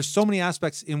 there's so many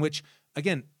aspects in which,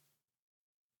 again,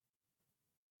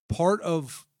 part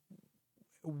of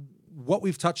what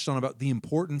we've touched on about the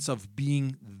importance of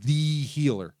being the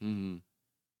healer. Mm-hmm.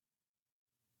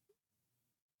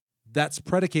 That's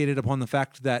predicated upon the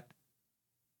fact that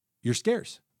you're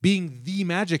scarce. Being the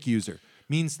magic user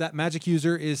means that magic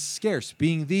user is scarce.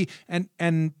 Being the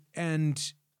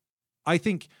and I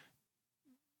think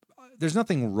there's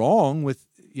nothing wrong with,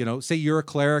 say you're a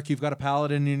cleric, you've got a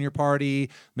paladin in your party,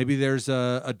 maybe there's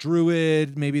a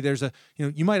druid, maybe there's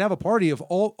you might have a party of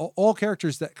all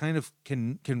characters that kind of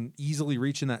can easily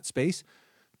reach in that space.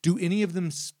 Do any of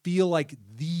them feel like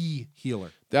the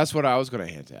healer? That's what I was going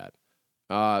to hint at.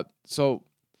 So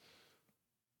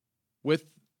with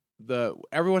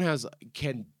everyone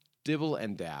can dibble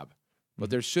and dab, but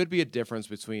there should be a difference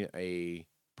between a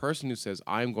person who says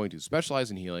I'm going to specialize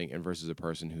in healing and versus a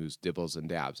person who's dibbles and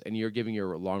dabs. And you're giving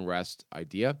your long rest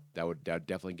idea, that would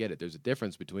definitely get it. There's a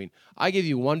difference between I give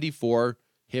you 1d4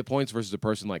 hit points versus a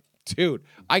person like, dude,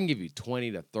 I can give you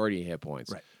 20 to 30 hit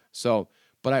points. Right. So,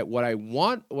 but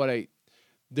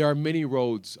there are many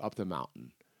roads up the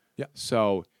mountain. Yeah.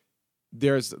 So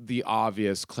there's the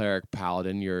obvious cleric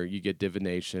paladin. You get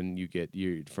divination.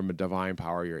 You from a divine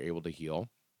power. You're able to heal.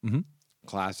 Mm-hmm.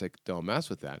 Classic. Don't mess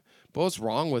with that. But what's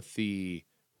wrong with the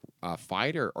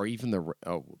fighter, or even the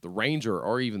ranger,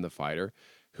 or even the fighter,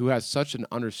 who has such an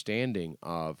understanding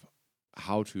of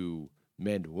how to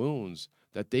mend wounds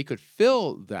that they could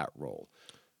fill that role?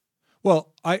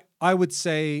 Well, I would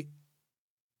say.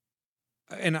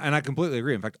 And I completely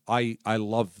agree. In fact, I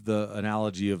love the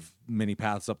analogy of many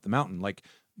paths up the mountain. Like,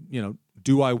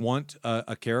 do I want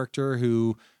a character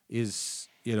who is,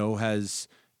 has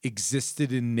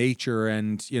existed in nature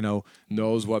and,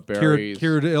 knows what berries,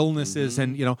 cured illnesses,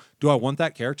 and, do I want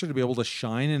that character to be able to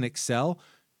shine and excel?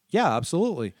 Yeah,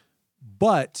 absolutely.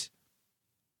 But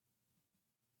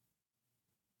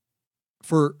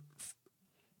for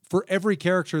every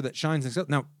character that shines and excels,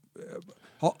 now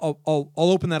I'll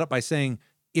open that up by saying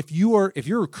if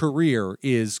your career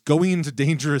is going into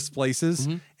dangerous places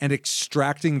and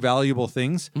extracting valuable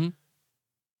things,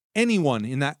 anyone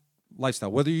in that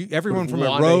lifestyle, whether everyone from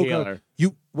a rogue,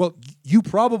 you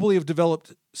probably have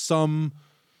developed some,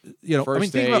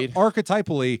 First think aid. about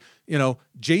archetypally,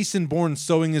 Jason Bourne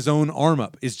sewing his own arm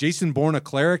up. Is Jason Bourne a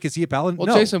cleric? Is he a paladin? Well,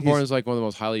 No, Jason Bourne is like one of the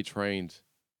most highly trained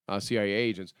CIA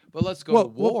agents. But let's go to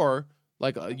war.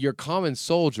 Like your common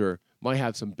soldier might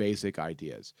have some basic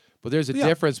ideas, but there's a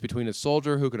difference between a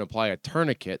soldier who can apply a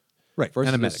tourniquet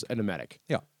versus and a medic.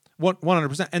 Yeah,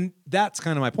 100%. And that's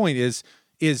kind of my point. Is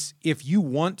if you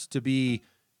want to be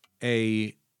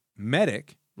a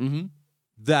medic,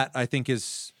 that I think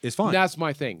is fine. That's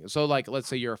my thing. So, like, let's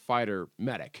say you're a fighter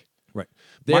medic, right?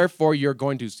 Therefore, you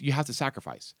have to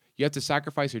sacrifice. You have to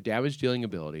sacrifice your damage dealing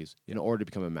abilities in order to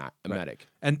become a medic.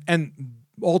 And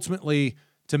ultimately,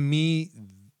 to me,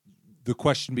 the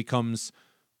question becomes,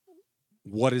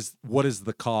 what is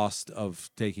the cost of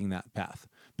taking that path?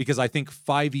 Because I think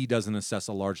 5e doesn't assess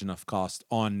a large enough cost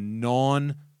on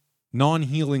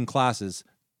non-healing classes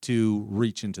to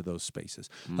reach into those spaces.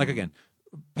 Like, again,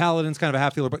 Paladin's kind of a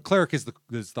half healer, but Cleric is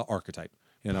the archetype.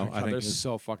 I think they're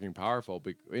so fucking powerful.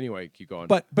 But anyway, keep going.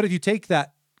 But if you take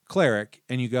that Cleric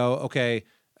and you go, okay,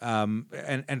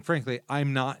 and frankly,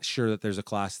 I'm not sure that there's a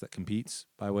class that competes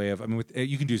by way of. I mean,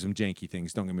 you can do some janky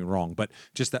things. Don't get me wrong, but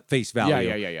just that face value.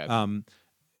 Yeah.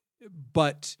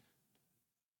 But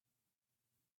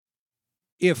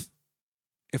if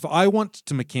I want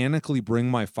to mechanically bring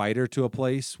my fighter to a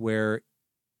place where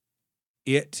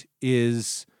it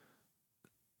is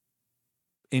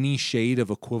any shade of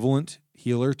equivalent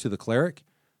healer to the Cleric,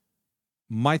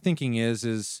 my thinking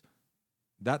is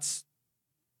that's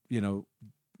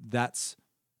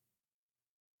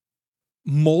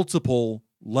multiple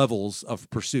levels of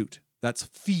pursuit. That's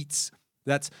feats.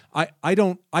 That's I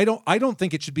don't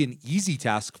think it should be an easy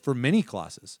task for many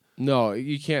classes. No,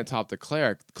 you can't top the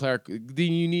Cleric.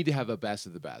 You need to have the best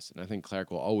of the best, and I think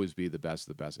Cleric will always be the best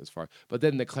of the best as far. But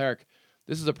then the Cleric,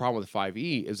 this is a problem with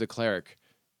 5e, is the Cleric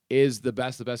is the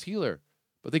best healer,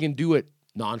 but they can do it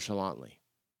nonchalantly.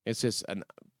 It's just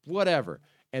whatever.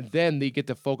 And then they get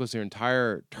to focus their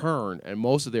entire turn and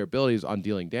most of their abilities on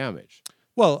dealing damage.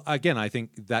 Well, again, I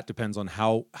think that depends on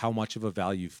how much of a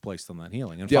value you've placed on that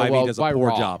healing. And 5e does a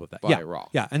poor job of that.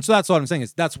 Yeah. And so that's what I'm saying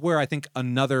is that's where I think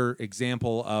another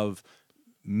example of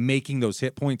making those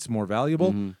hit points more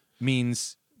valuable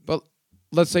means. But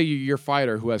let's say your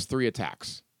fighter who has 3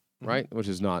 attacks, right? Which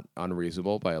is not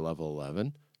unreasonable by a level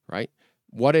 11, right?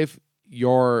 What if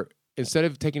instead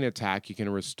of taking an attack, you can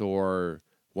restore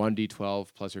 1d12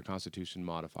 plus your Constitution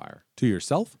modifier to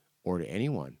yourself or to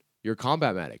anyone? You're a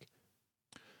combat medic.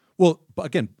 Well, but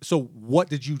again, so what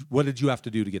did you have to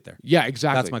do to get there? Yeah,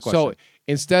 exactly. That's my question. So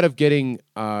instead of getting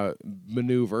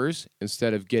maneuvers,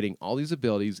 instead of getting all these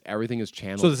abilities, everything is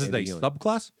channeled. So this is a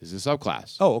subclass? This is a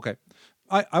subclass. Oh, okay.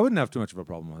 I wouldn't have too much of a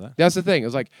problem with that. That's the thing.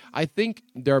 It's like, I think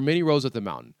there are many roads up the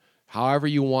mountain. However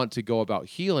you want to go about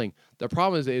healing, the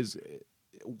problem is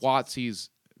WotC's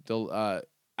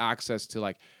access to,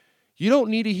 like, you don't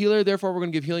need a healer, therefore we're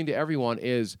going to give healing to everyone,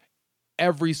 is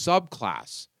every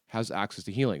subclass has access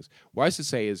to healings. What I used to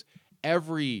say is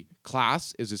every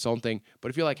class is its own thing, but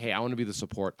if you're like, hey, I want to be the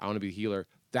support, I want to be the healer,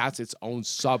 that's its own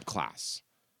subclass.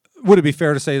 Would it be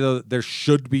fair to say, though, that there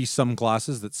should be some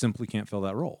classes that simply can't fill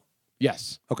that role?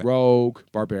 Yes. Okay. Rogue,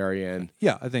 barbarian.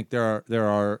 Yeah, I think there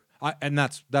are, and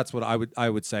that's what I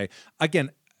would say.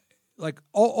 Again, like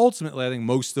ultimately, I think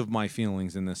most of my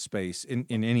feelings in this space, in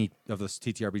any of the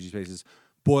TTRPG spaces,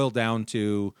 boil down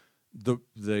to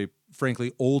the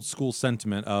frankly old school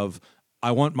sentiment of,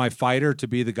 I want my fighter to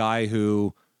be the guy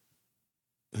who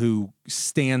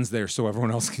stands there so everyone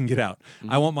else can get out.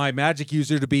 I want my magic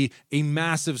user to be a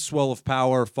massive swell of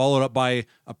power followed up by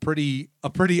a pretty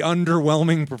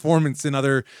underwhelming performance in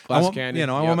other.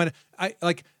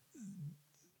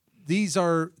 These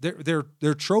are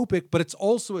they're tropic, but it's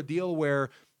also a deal where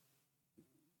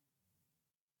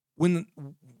when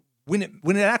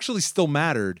it actually still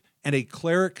mattered and a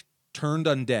cleric turned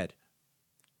undead.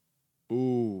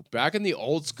 Ooh, back in the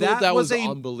old school, that was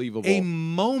unbelievable. A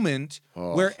moment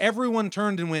where everyone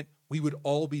turned and went, we would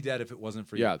all be dead if it wasn't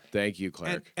for you. Yeah, thank you,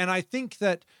 cleric. And I think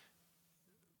that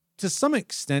to some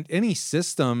extent, any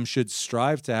system should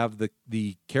strive to have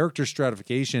the character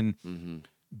stratification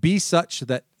be such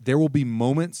that there will be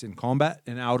moments in combat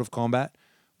and out of combat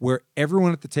where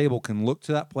everyone at the table can look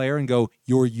to that player and go,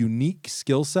 your unique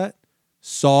skill set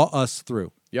saw us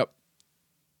through. Yep.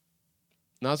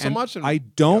 Not so much. I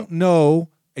don't know.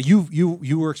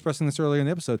 You were expressing this earlier in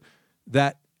the episode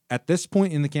that at this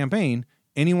point in the campaign,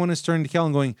 anyone is turning to Kel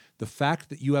and going, the fact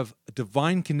that you have a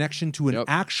divine connection to an Yep.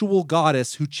 actual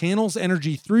goddess who channels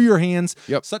energy through your hands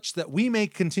Yep. such that we may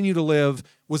continue to live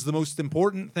was the most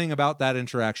important thing about that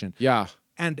interaction. Yeah.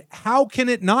 And how can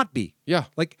it not be? Yeah.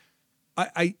 Like,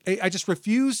 I just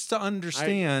refuse to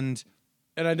understand.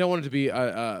 And I don't want it to be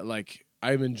like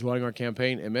I'm enjoying our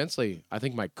campaign immensely. I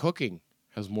think my cooking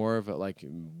has more of a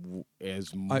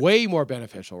is way more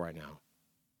beneficial right now.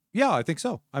 Yeah, I think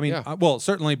so. I mean, Yeah. well,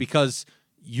 certainly because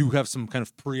you have some kind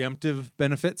of preemptive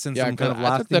benefits and some kind of I took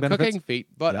lasting the benefits. cooking feat,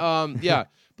 but yeah.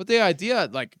 But the idea,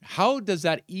 like, how does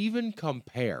that even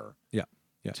compare? Yeah.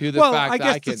 Yeah. To the well, fact I that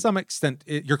guess I to can- some extent,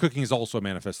 your cooking is also a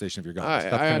manifestation of your goddess.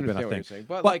 That's I kind of been understand a what thing. you're saying,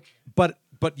 but like,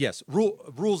 But yes,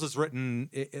 rules is written.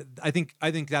 I think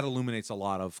that illuminates a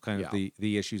lot of kind of Yeah.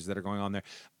 the issues that are going on there.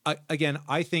 Again,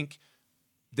 I think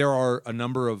there are a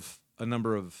number of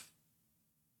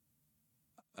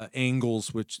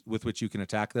angles with which you can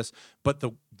attack this, but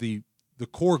the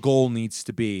core goal needs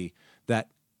to be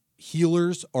that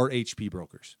healers are HP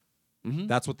brokers. Mhm.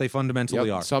 That's what they fundamentally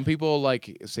Yep. are. Some people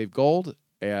like save gold,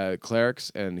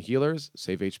 clerics and healers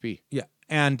save HP. Yeah.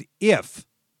 And if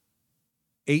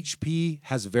HP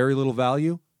has very little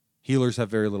value, healers have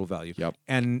very little value. Yep.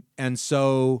 And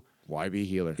so Why be a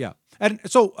healer? yeah. And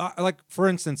so like for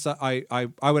instance, I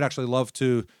would actually love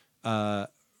to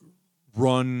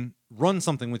run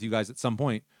something with you guys at some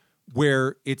point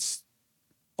where it's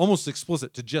almost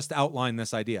explicit to just outline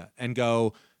this idea and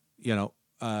go, you know,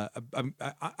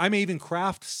 I may even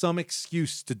craft some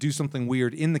excuse to do something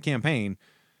weird in the campaign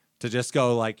to just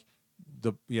go like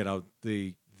the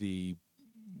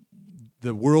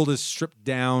world is stripped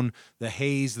down, the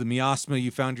haze, the miasma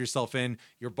you found yourself in,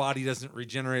 your body doesn't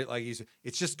regenerate like you said.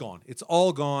 It's just gone. It's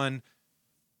all gone.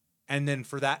 And then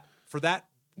for that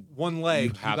one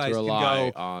leg, You have guys to can rely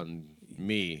go on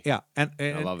me. yeah, and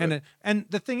love and it. and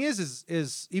the thing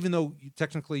is even though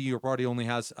technically your party only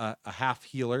has a half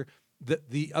healer,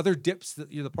 the other dips that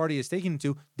the party is taking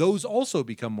into, those also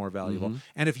become more valuable. Mhm.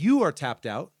 And if you are tapped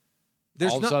out,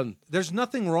 All of a sudden. there's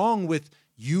nothing wrong with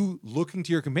you looking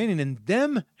to your companion and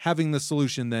them having the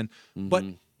solution then. But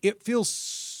Mhm. it feels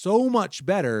so much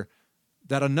better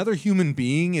that another human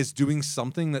being is doing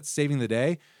something that's saving the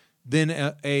day than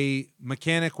a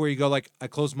mechanic where you go like, I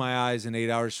close my eyes and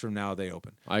 8 hours from now they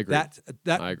open. I agree. That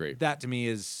I agree. That to me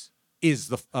is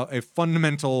the a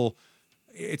fundamental.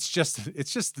 It's just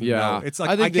Yeah. no. It's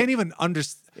like I I, think can't even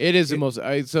understand. It is the most.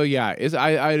 So yeah,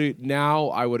 I now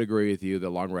I would agree with you that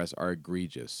long rests are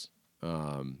egregious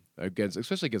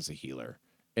especially against a healer,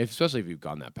 especially if you've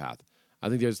gone that path. I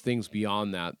think there's things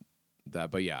beyond that,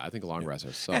 but yeah, I think long rests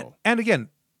are so. And again,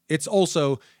 it's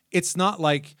not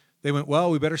like they went, well,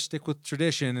 we better stick with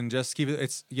tradition and just keep it.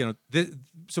 It's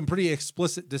some pretty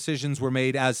explicit decisions were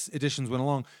made as editions went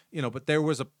along. But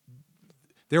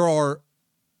there are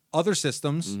other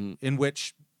systems in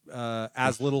which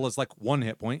as little as like 1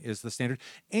 hit point is the standard.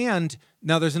 And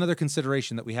now there's another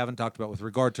consideration that we haven't talked about with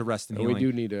regard to rest and And healing.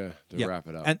 we do need to wrap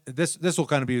it up. And this will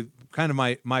kind of be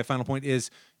my final point is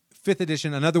 5th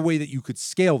edition. Another way that you could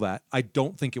scale that, I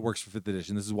don't think it works for 5th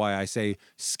edition. This is why I say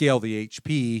scale the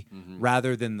HP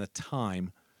rather than the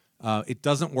time. It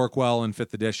doesn't work well in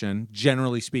 5th edition,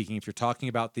 generally speaking. If you're talking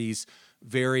about these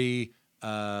very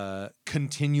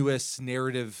continuous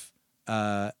narrative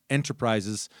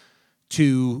enterprises,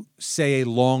 to say a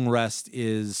long rest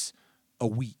is a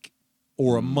week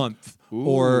or a month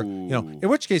or in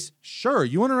which case, sure,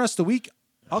 you want to rest a week,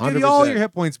 I'll give you all 100%. your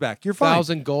hit points back. You're fine.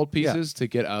 1,000 gold pieces to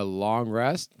get a long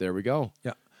rest. There we go.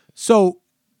 Yeah. So,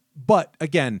 but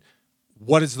again,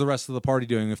 what is the rest of the party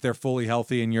doing if they're fully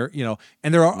healthy and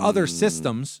and there are other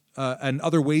systems and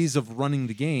other ways of running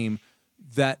the game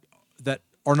that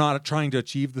are not trying to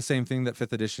achieve the same thing that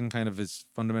 5th edition kind of is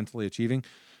fundamentally achieving,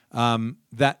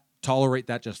 that tolerate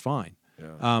that just fine.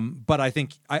 Yeah. But I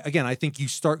think you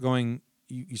start going,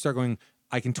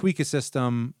 I can tweak a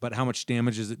system, but how much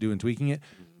damage does it do in tweaking it?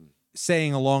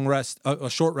 Saying a long rest, a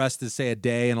short rest is say a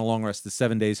day and a long rest is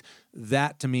 7 days.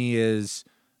 That to me is,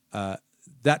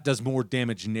 that does more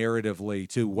damage narratively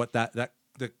to what the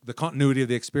continuity of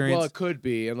the experience. Well, it could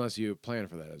be unless you plan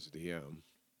for that as a DM.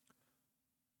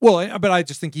 Well, but I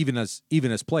just think even as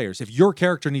players, if your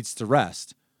character needs to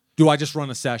rest, do I just run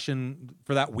a session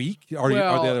for that week? Are the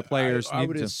other players? I need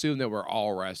would to? assume that we're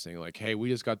all resting. Like, hey, we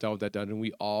just got done with that dungeon.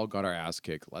 We all got our ass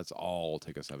kicked. Let's all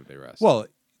take a 7-day rest. Well,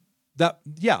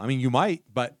 I mean, you might,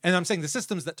 and I'm saying the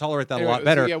systems that tolerate that Anyway, a lot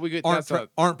better so yeah, we could-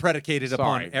 aren't predicated Sorry,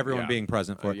 upon everyone yeah. being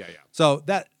present for it. Yeah. So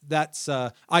that's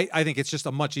I think it's just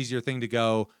a much easier thing to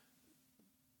go.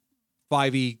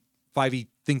 5e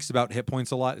thinks about hit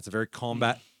points a lot. It's a very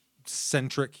combat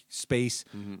centric space.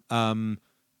 Mm-hmm.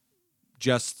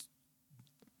 Just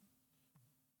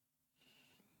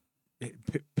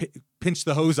pinch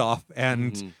the hose off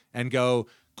and Mhm. and go,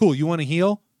 cool, you want to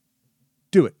heal?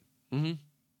 Do it. Mhm.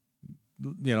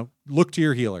 Look to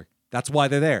your healer. That's why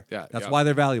they're there. Yeah, That's yeah. why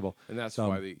they're valuable. And that's So,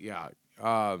 why yeah.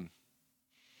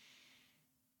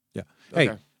 Okay.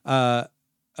 Hey,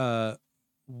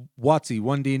 Watsy,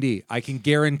 1D&D. I can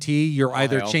guarantee you're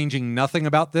either hell. changing nothing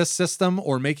about this system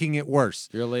or making it worse.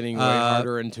 You're leaning way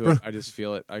harder into it. I just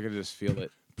feel it. I can just feel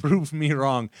it. Prove me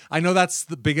wrong. I know that's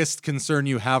the biggest concern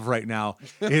you have right now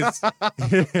is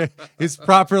is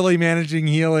properly managing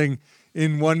healing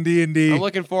in 1D&D. I'm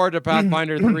looking forward to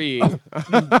Pathfinder 3.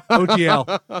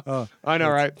 OGL. I know,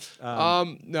 right?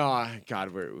 No, God,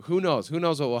 who knows? Who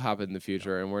knows what will happen in the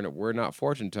future? And we're not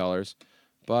fortune tellers,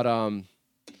 but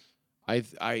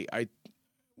I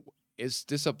it's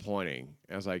disappointing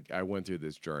as I went through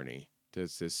this journey to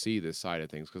see this side of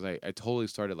things, because I totally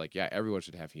started like, yeah, everyone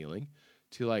should have healing,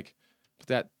 to like, but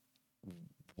that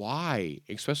why,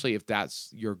 especially if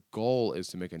that's your goal, is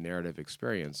to make a narrative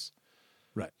experience.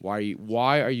 Right.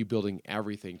 Why are you building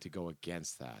everything to go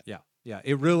against that? Yeah. Yeah.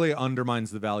 It really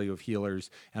undermines the value of healers.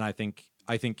 And I think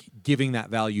giving that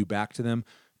value back to them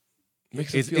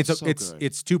Makes it's it feel so good.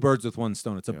 it's two birds with one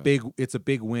stone. It's a Yeah.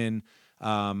 big win.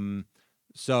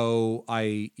 So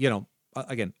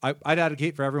again, I'd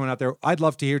advocate for everyone out there. I'd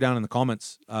love to hear down in the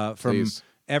comments from Please.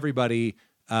 everybody.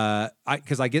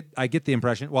 Because I get the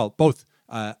impression. Well, both.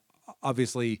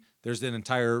 Obviously, there's an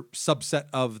entire subset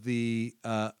of the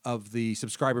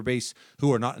subscriber base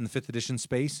who are not in the 5th edition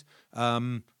space.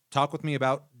 Talk with me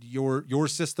about your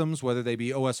systems, whether they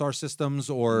be OSR systems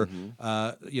or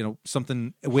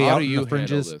something way How out do in you the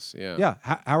fringes. handle this? Yeah. Yeah.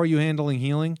 How are you handling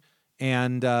healing?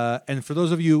 And for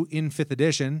those of you in 5th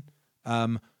edition,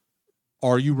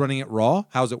 are you running it raw?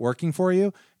 How's it working for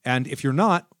you? And if you're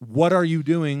not, what are you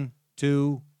doing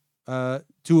to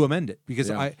amend it? Because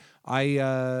Yeah.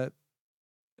 I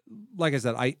like I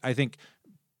said, I think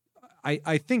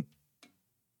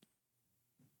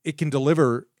it can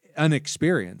deliver an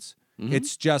experience. Mhm.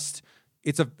 It's just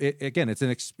it's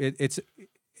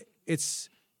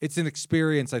an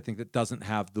experience, I think, that doesn't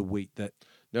have the weight that.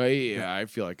 No, yeah, I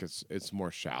feel like it's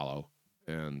more shallow,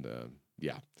 and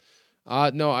yeah.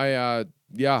 No,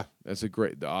 yeah, that's a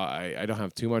great. I don't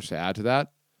have too much to add to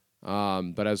that.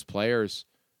 But as players,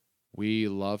 we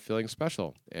love feeling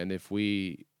special, and if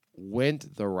we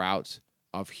went the route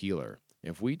of healer,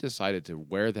 if we decided to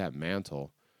wear that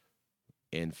mantle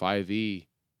in 5e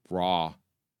raw,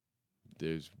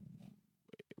 there's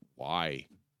why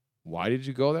did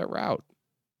you go that route?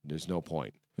 There's no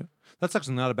point. That's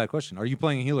actually not a bad question. Are you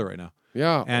playing a healer right now?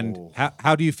 Yeah. And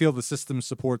how do you feel the system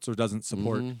supports or doesn't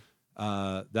support Mhm.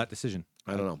 that decision?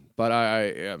 I don't know, but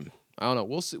I don't know.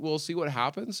 We'll see what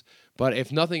happens. But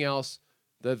if nothing else,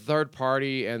 the third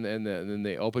party and then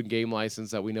the open game license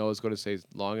that we know is going to stay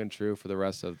long and true for the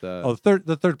rest of the. Oh,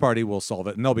 the third party will solve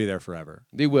it, and they'll be there forever.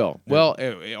 They will. Well,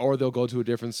 or they'll go to a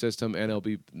different system, and it'll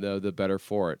be the better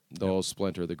for it. They'll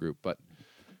splinter the group. But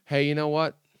hey, you know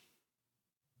what?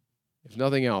 If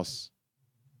nothing else,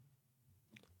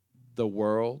 the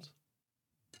world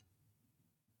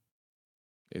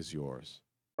is yours.